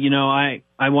said,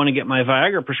 I want to get my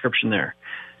Viagra prescription there.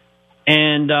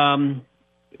 And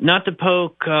not to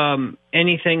poke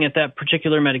anything at that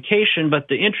particular medication, but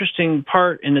the interesting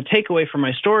part and the takeaway from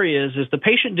my story is the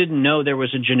patient didn't know there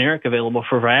was a generic available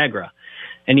for Viagra.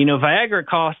 And, Viagra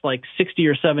costs like $60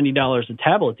 or $70 a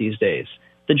tablet these days.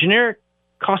 The generic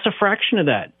costs a fraction of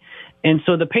that. And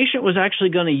so the patient was actually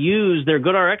going to use their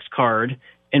GoodRx card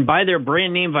and buy their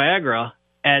brand name Viagra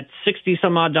at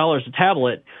 $60-some-odd a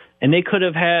tablet, and they could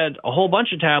have had a whole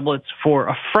bunch of tablets for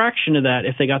a fraction of that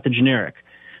if they got the generic.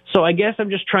 So I guess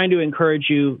I'm just trying to encourage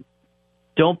you,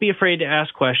 don't be afraid to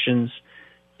ask questions.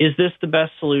 Is this the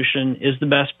best solution? Is the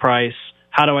best price?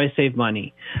 How do I save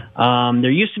money? There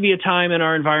used to be a time in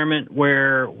our environment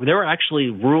where there were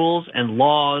actually rules and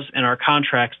laws in our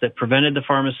contracts that prevented the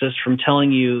pharmacist from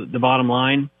telling you the bottom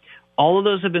line. All of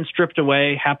those have been stripped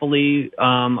away. Happily,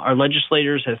 our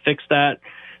legislators have fixed that.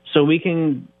 So we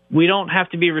don't have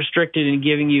to be restricted in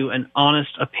giving you an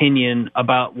honest opinion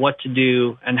about what to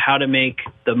do and how to make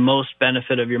the most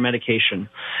benefit of your medication.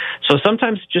 So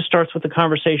sometimes it just starts with a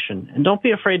conversation, and don't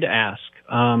be afraid to ask.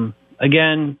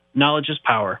 Again, knowledge is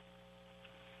power.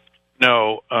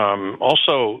 No.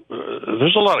 Also,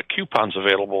 there's a lot of coupons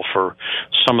available for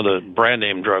some of the brand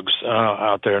name drugs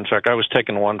out there. In fact, I was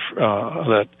taking one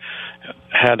that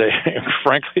had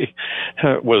frankly,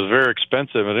 was very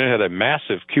expensive, and it had a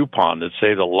massive coupon that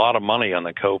saved a lot of money on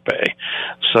the copay.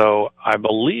 So I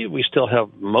believe we still have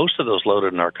most of those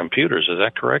loaded in our computers. Is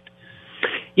that correct?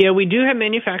 Yeah, we do have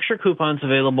manufacturer coupons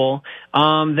available.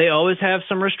 They always have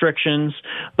some restrictions,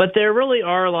 but there really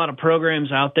are a lot of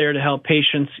programs out there to help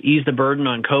patients ease the burden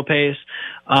on copays.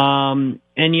 And,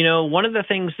 one of the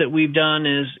things that we've done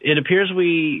is it appears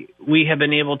we have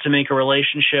been able to make a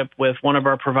relationship with one of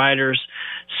our providers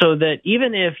so that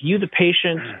even if you, the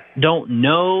patient, don't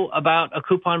know about a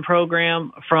coupon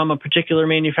program from a particular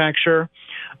manufacturer,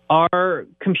 our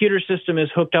computer system is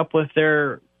hooked up with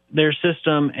their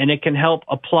system, and it can help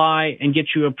apply and get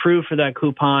you approved for that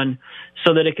coupon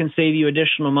so that it can save you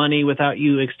additional money without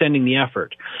you extending the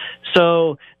effort.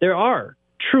 So there are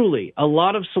truly a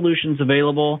lot of solutions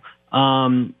available.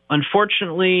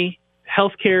 Unfortunately,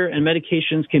 healthcare and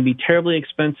medications can be terribly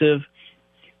expensive,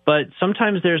 but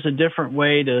sometimes there's a different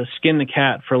way to skin the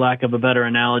cat, for lack of a better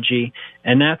analogy,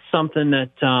 and that's something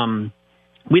that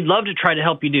we'd love to try to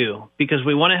help you do, because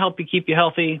we want to help you keep you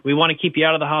healthy. We want to keep you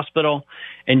out of the hospital.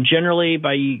 And generally,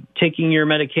 by taking your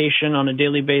medication on a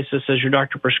daily basis as your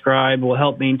doctor prescribed, will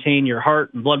help maintain your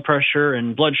heart and blood pressure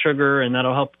and blood sugar, and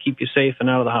that'll help keep you safe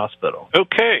and out of the hospital.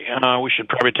 Okay, we should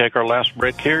probably take our last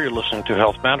break here. You're listening to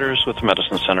Health Matters with the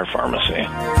Medicine Center Pharmacy.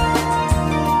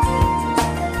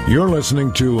 You're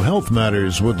listening to Health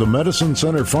Matters with the Medicine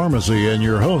Center Pharmacy and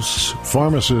your hosts,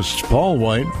 pharmacists Paul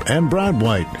White and Brad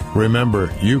White.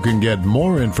 Remember, you can get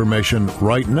more information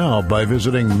right now by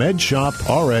visiting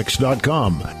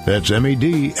medshoprx.com. That's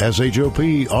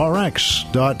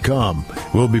medshop.rx.com.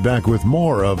 We'll be back with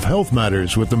more of Health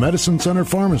Matters with the Medicine Center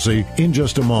Pharmacy in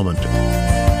just a moment.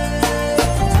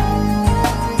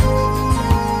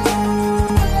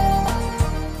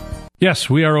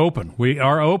 Yes, we are open. We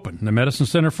are open. The Medicine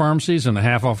Center pharmacies and the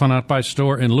Half Off and Out By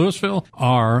store in Louisville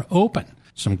are open.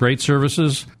 Some great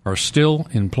services are still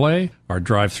in play. Our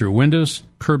drive-through windows,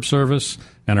 curb service,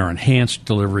 and our enhanced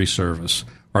delivery service.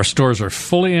 Our stores are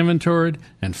fully inventoried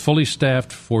and fully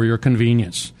staffed for your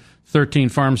convenience. 13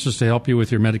 pharmacists to help you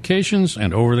with your medications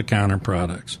and over-the-counter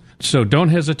products. So don't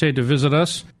hesitate to visit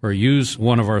us or use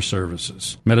one of our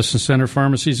services. Medicine Center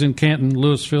pharmacies in Canton,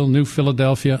 Louisville, New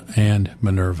Philadelphia, and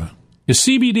Minerva. Is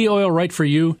CBD oil right for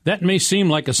you? That may seem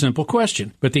like a simple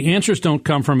question, but the answers don't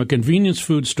come from a convenience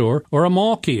food store or a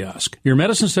mall kiosk. Your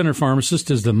Medicine Center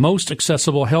pharmacist is the most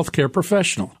accessible healthcare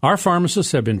professional. Our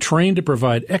pharmacists have been trained to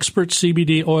provide expert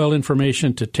CBD oil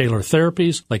information to tailor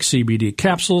therapies like CBD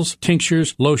capsules,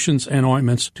 tinctures, lotions, and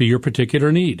ointments to your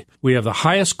particular need. We have the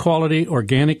highest quality,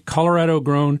 organic,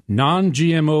 Colorado-grown,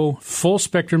 non-GMO,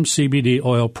 full-spectrum CBD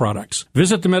oil products.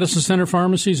 Visit the Medicine Center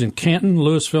pharmacies in Canton,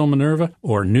 Louisville, Minerva,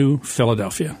 or New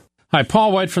Philadelphia. Hi,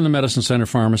 Paul White from the Medicine Center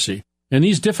Pharmacy. In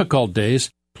these difficult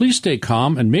days, please stay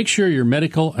calm and make sure your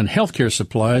medical and healthcare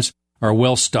supplies are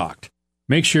well stocked.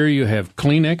 Make sure you have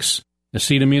Kleenex,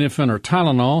 acetaminophen or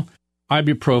Tylenol,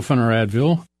 ibuprofen or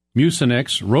Advil,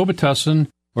 Mucinex, Robitussin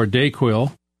or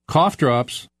Dayquil, cough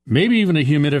drops, maybe even a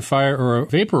humidifier or a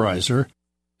vaporizer.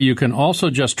 You can also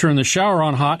just turn the shower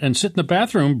on hot and sit in the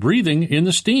bathroom breathing in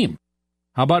the steam.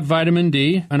 How about vitamin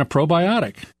D and a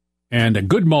probiotic? And a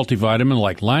good multivitamin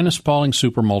like Linus Pauling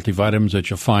Super Multivitamins that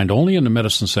you'll find only in the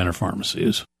Medicine Center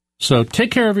pharmacies. So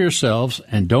take care of yourselves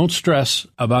and don't stress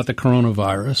about the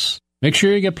coronavirus. Make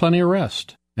sure you get plenty of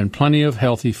rest and plenty of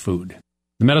healthy food.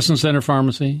 The Medicine Center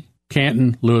Pharmacy,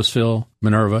 Canton, Louisville,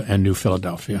 Minerva, and New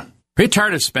Philadelphia. Are you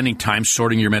tired of spending time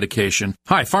sorting your medication?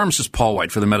 Hi, pharmacist Paul White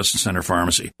for the Medicine Center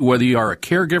Pharmacy. Whether you are a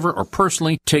caregiver or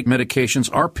personally take medications,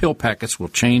 our pill packets will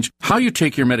change how you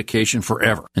take your medication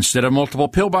forever. Instead of multiple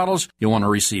pill bottles, you'll want to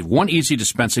receive one easy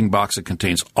dispensing box that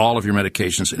contains all of your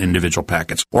medications in individual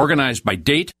packets. Organized by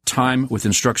date, time, with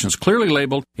instructions clearly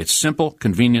labeled, it's simple,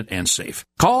 convenient, and safe.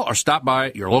 Call or stop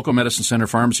by your local Medicine Center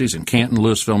pharmacies in Canton,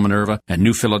 Louisville, Minerva, and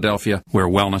New Philadelphia, where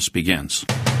wellness begins.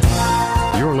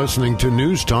 You're listening to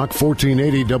News Talk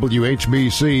 1480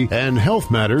 WHBC and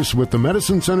Health Matters with the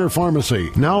Medicine Center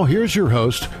Pharmacy. Now here's your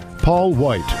host, Paul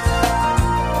White.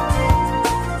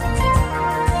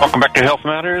 Welcome back to Health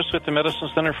Matters with the Medicine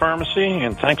Center Pharmacy,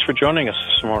 and thanks for joining us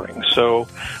this morning. So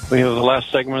we have the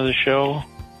last segment of the show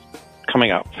coming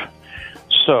up.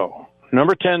 So,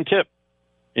 number 10 tip,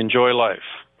 enjoy life.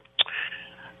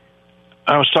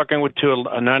 I was talking to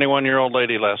a 91-year-old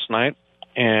lady last night,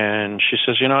 and she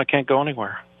says, I can't go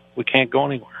anywhere. We can't go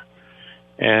anywhere.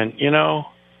 And,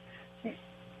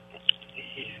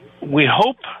 we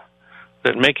hope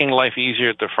that making life easier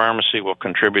at the pharmacy will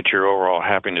contribute to your overall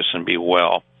happiness and be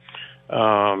well.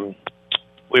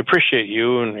 We appreciate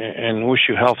you and wish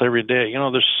you health every day.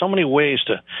 There's so many ways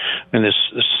this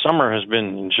summer has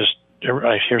been just,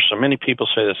 I hear so many people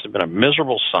say this has been a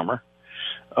miserable summer.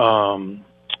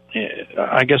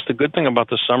 I guess the good thing about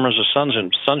the summer is the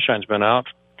sunshine's been out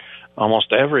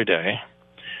almost every day.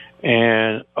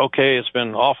 And, okay, it's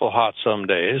been awful hot some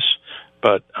days,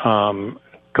 but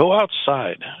go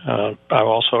outside. I've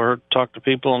also talked to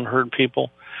people and heard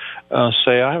people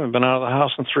say, I haven't been out of the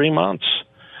house in 3 months.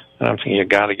 And I'm thinking, you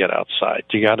got to get outside.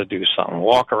 You got to do something.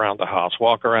 Walk around the house,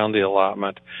 walk around the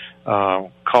allotment,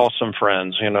 call some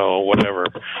friends, whatever.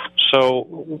 So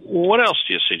what else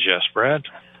do you suggest, Brad?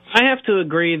 I have to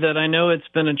agree that I know it's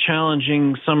been a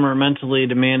challenging summer mentally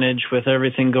to manage with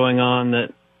everything going on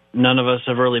that none of us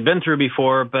have really been through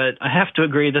before, but I have to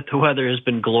agree that the weather has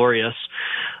been glorious.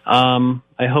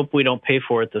 I hope we don't pay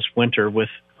for it this winter with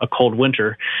a cold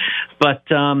winter. But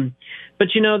there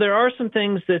are some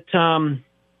things that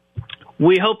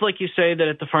we hope, like you say, that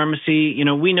at the pharmacy,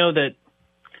 we know that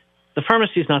the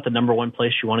pharmacy is not the number one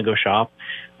place you want to go shop.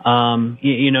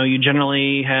 You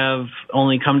generally have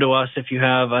only come to us if you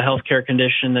have a healthcare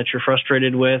condition that you're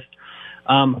frustrated with.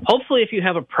 Hopefully, if you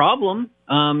have a problem,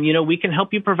 we can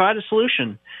help you provide a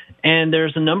solution. And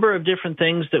there's a number of different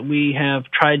things that we have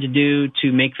tried to do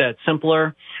to make that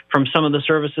simpler from some of the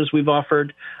services we've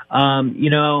offered.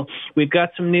 We've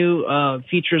got some new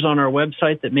features on our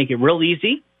website that make it real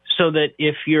easy so that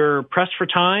if you're pressed for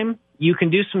time, you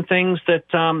can do some things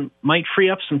that might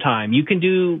free up some time. You can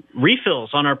do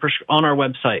refills on our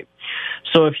website.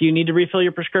 So if you need to refill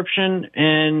your prescription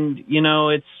and,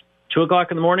 it's 2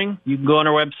 o'clock in the morning, you can go on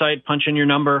our website, punch in your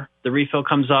number, the refill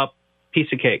comes up, piece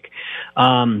of cake.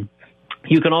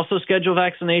 You can also schedule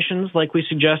vaccinations like we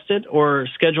suggested or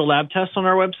schedule lab tests on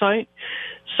our website.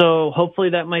 So hopefully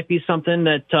that might be something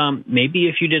that maybe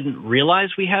if you didn't realize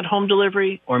we had home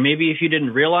delivery, or maybe if you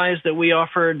didn't realize that we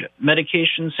offered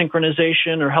medication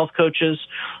synchronization or health coaches,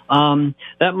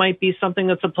 that might be something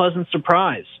that's a pleasant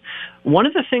surprise. One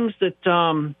of the things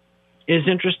that is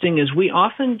interesting is we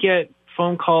often get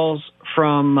phone calls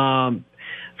from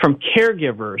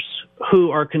caregivers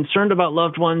who are concerned about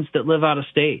loved ones that live out of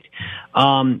state.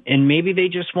 And maybe they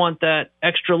just want that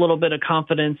extra little bit of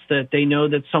confidence that they know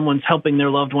that someone's helping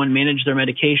their loved one manage their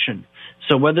medication.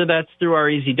 So whether that's through our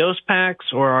Easy Dose Packs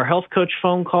or our health coach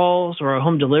phone calls or our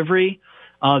home delivery,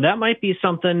 that might be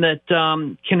something that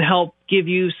can help give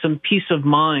you some peace of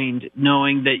mind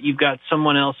knowing that you've got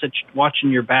someone else that's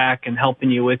watching your back and helping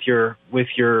you with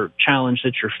your challenge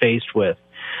that you're faced with.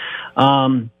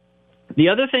 The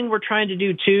other thing we're trying to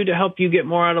do, too, to help you get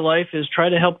more out of life is try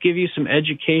to help give you some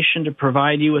education to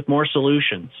provide you with more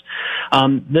solutions.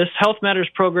 This Health Matters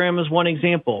program is one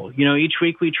example. Each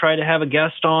week we try to have a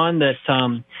guest on that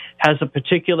has a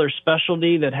particular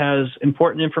specialty that has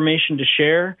important information to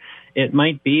share. It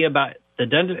might be about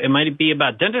it might be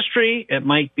about dentistry. It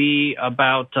might be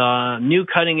about new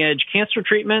cutting-edge cancer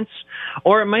treatments,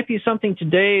 or it might be something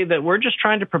today that we're just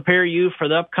trying to prepare you for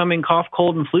the upcoming cough,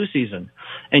 cold, and flu season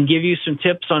and give you some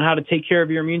tips on how to take care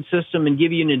of your immune system and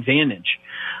give you an advantage.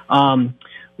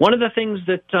 One of the things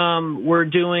that we're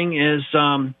doing is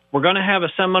we're going to have a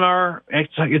seminar.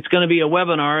 It's going to be a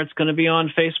webinar. It's going to be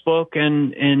on Facebook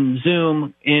and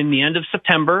Zoom in the end of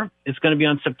September. It's going to be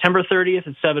on September 30th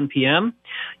at 7 p.m.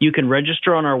 You can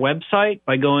register on our website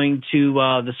by going to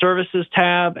the Services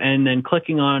tab and then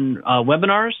clicking on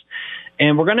Webinars.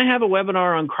 And we're going to have a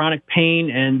webinar on chronic pain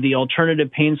and the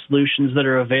alternative pain solutions that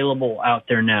are available out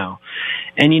there now.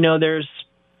 And,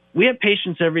 we have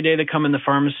patients every day that come in the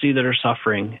pharmacy that are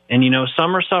suffering. And,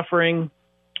 some are suffering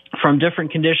from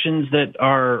different conditions that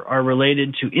are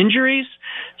related to injuries.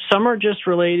 Some are just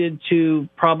related to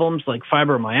problems like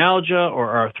fibromyalgia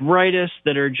or arthritis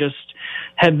that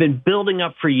have been building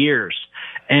up for years.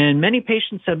 And many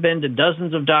patients have been to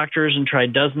dozens of doctors and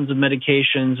tried dozens of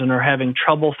medications and are having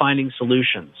trouble finding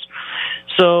solutions.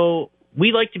 So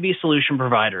we like to be solution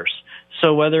providers.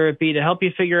 So whether it be to help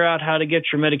you figure out how to get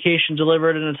your medication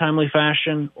delivered in a timely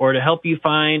fashion, or to help you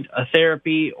find a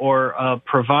therapy or a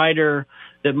provider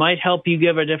that might help you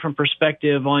give a different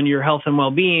perspective on your health and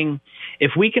well-being,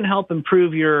 if we can help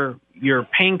improve your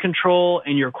pain control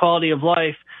and your quality of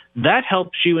life, that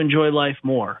helps you enjoy life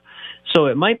more. So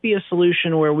it might be a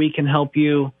solution where we can help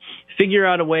you figure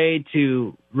out a way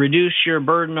to reduce your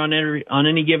burden on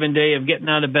any given day of getting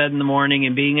out of bed in the morning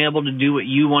and being able to do what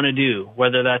you want to do,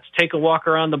 whether that's take a walk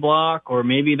around the block, or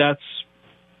maybe that's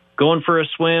going for a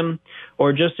swim,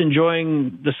 or just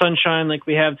enjoying the sunshine like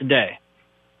we have today.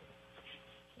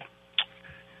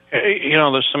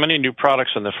 There's so many new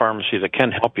products in the pharmacy that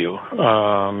can help you. There's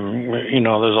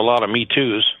a lot of Me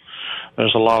Too's.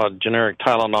 There's a lot of generic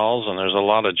Tylenols, and there's a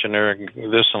lot of generic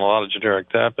this and a lot of generic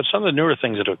that. But some of the newer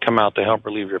things that have come out to help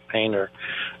relieve your pain are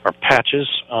patches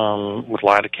with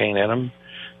lidocaine in them,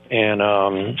 and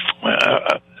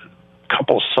a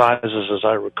couple sizes, as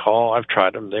I recall. I've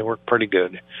tried them; they work pretty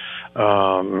good.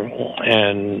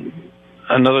 And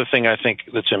another thing I think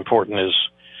that's important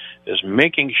is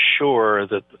making sure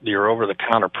that your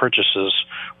over-the-counter purchases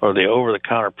or the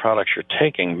over-the-counter products you're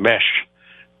taking mesh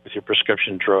with your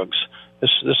prescription drugs.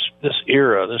 This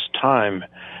era, this time,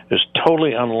 is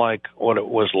totally unlike what it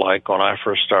was like when I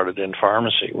first started in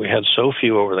pharmacy. We had so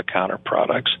few over-the-counter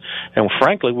products, and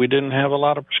frankly, we didn't have a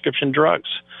lot of prescription drugs.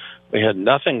 We had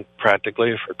nothing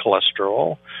practically for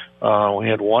cholesterol. We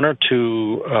had one or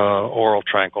two oral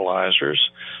tranquilizers,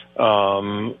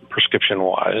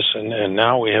 prescription-wise, and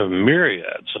now we have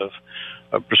myriads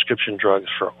of prescription drugs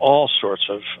for all sorts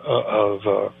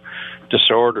of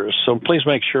disorders. So please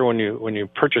make sure when you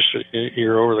purchase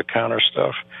your over-the-counter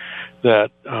stuff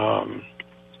that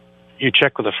you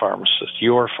check with a pharmacist,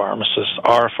 your pharmacist,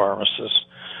 our pharmacist.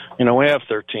 We have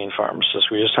 13 pharmacists.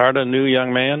 We just hired a new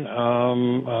young man.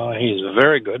 He's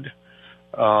very good.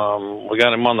 We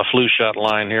got him on the flu shot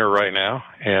line here right now,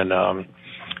 and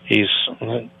he's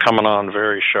coming on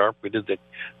very sharp. We did the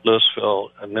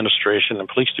Louisville Administration and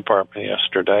Police Department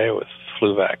yesterday with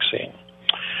flu vaccine.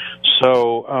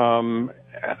 So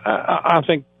I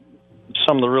think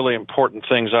some of the really important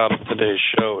things out of today's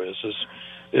show is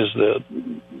is the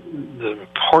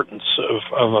importance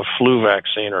of a flu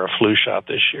vaccine or a flu shot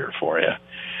this year for you,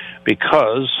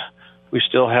 because we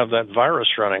still have that virus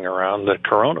running around, the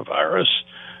coronavirus,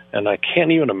 and I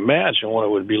can't even imagine what it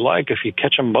would be like if you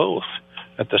catch them both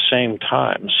at the same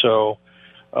time. So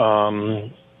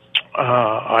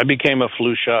I became a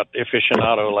flu shot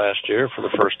aficionado last year for the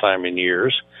first time in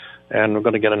years, and we're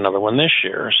going to get another one this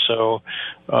year. So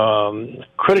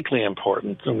critically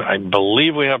important. I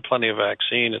believe we have plenty of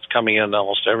vaccine. It's coming in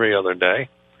almost every other day.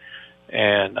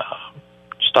 And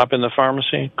stop in the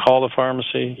pharmacy, call the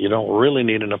pharmacy. You don't really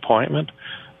need an appointment,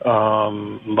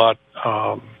 but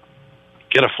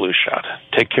get a flu shot.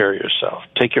 Take care of yourself.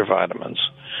 Take your vitamins.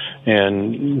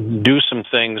 And do some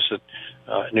things that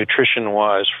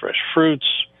nutrition-wise, fresh fruits,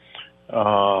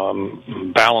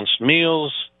 balanced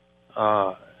meals.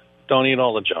 Don't eat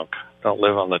all the junk. Don't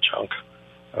live on the junk.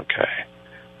 Okay.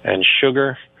 And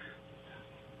sugar,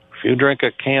 if you drink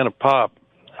a can of pop,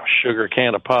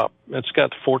 it's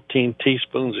got 14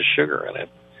 teaspoons of sugar in it.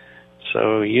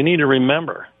 So you need to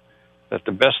remember that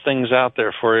the best things out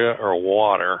there for you are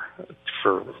water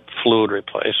for fluid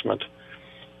replacement.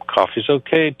 Coffee's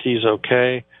okay, tea's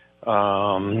okay, but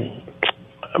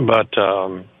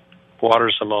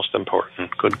water's the most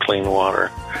important, good, clean water.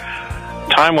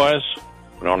 Time-wise,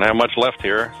 we don't have much left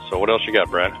here, so what else you got,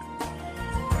 Brad?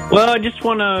 Well, I just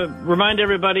want to remind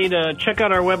everybody to check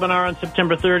out our webinar on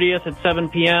September 30th at 7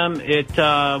 p.m. It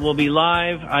will be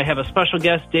live. I have a special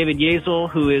guest, David Yezel,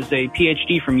 who is a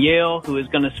PhD from Yale, who is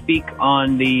going to speak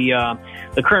on the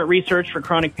current research for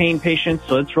chronic pain patients,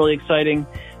 so it's really exciting.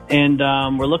 And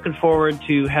we're looking forward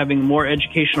to having more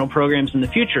educational programs in the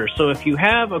future. So if you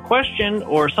have a question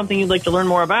or something you'd like to learn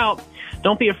more about,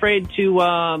 don't be afraid to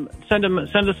send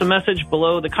us a message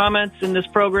below the comments in this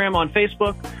program on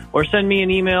Facebook, or send me an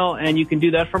email, and you can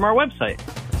do that from our website.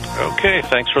 Okay,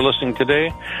 thanks for listening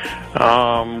today.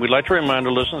 We'd like to remind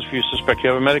our listeners, if you suspect you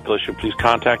have a medical issue, please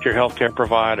contact your healthcare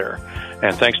provider.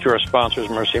 And thanks to our sponsors,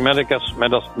 Mercy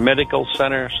Medical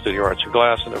Center, Studio Arts and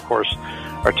Glass, and, of course,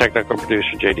 our technical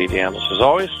producer, J.D. Daniels. As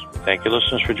always, thank you,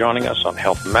 listeners, for joining us on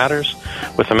Health Matters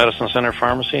with the Medicine Center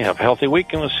Pharmacy. Have a healthy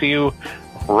week, and we'll see you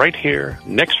right here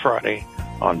next Friday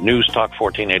on News Talk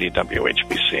 1480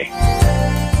 WHBC.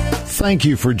 Thank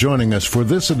you for joining us for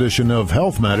this edition of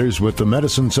Health Matters with the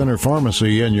Medicine Center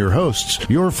Pharmacy and your hosts,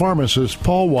 your pharmacists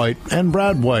Paul White and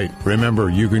Brad White. Remember,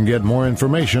 you can get more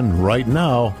information right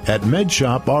now at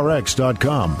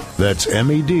medshoprx.com. That's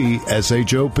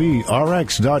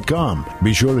medshop.rx.com.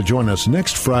 Be sure to join us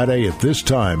next Friday at this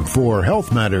time for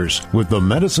Health Matters with the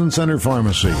Medicine Center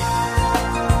Pharmacy.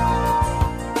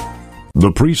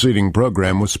 The preceding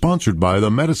program was sponsored by the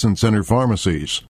Medicine Center Pharmacies.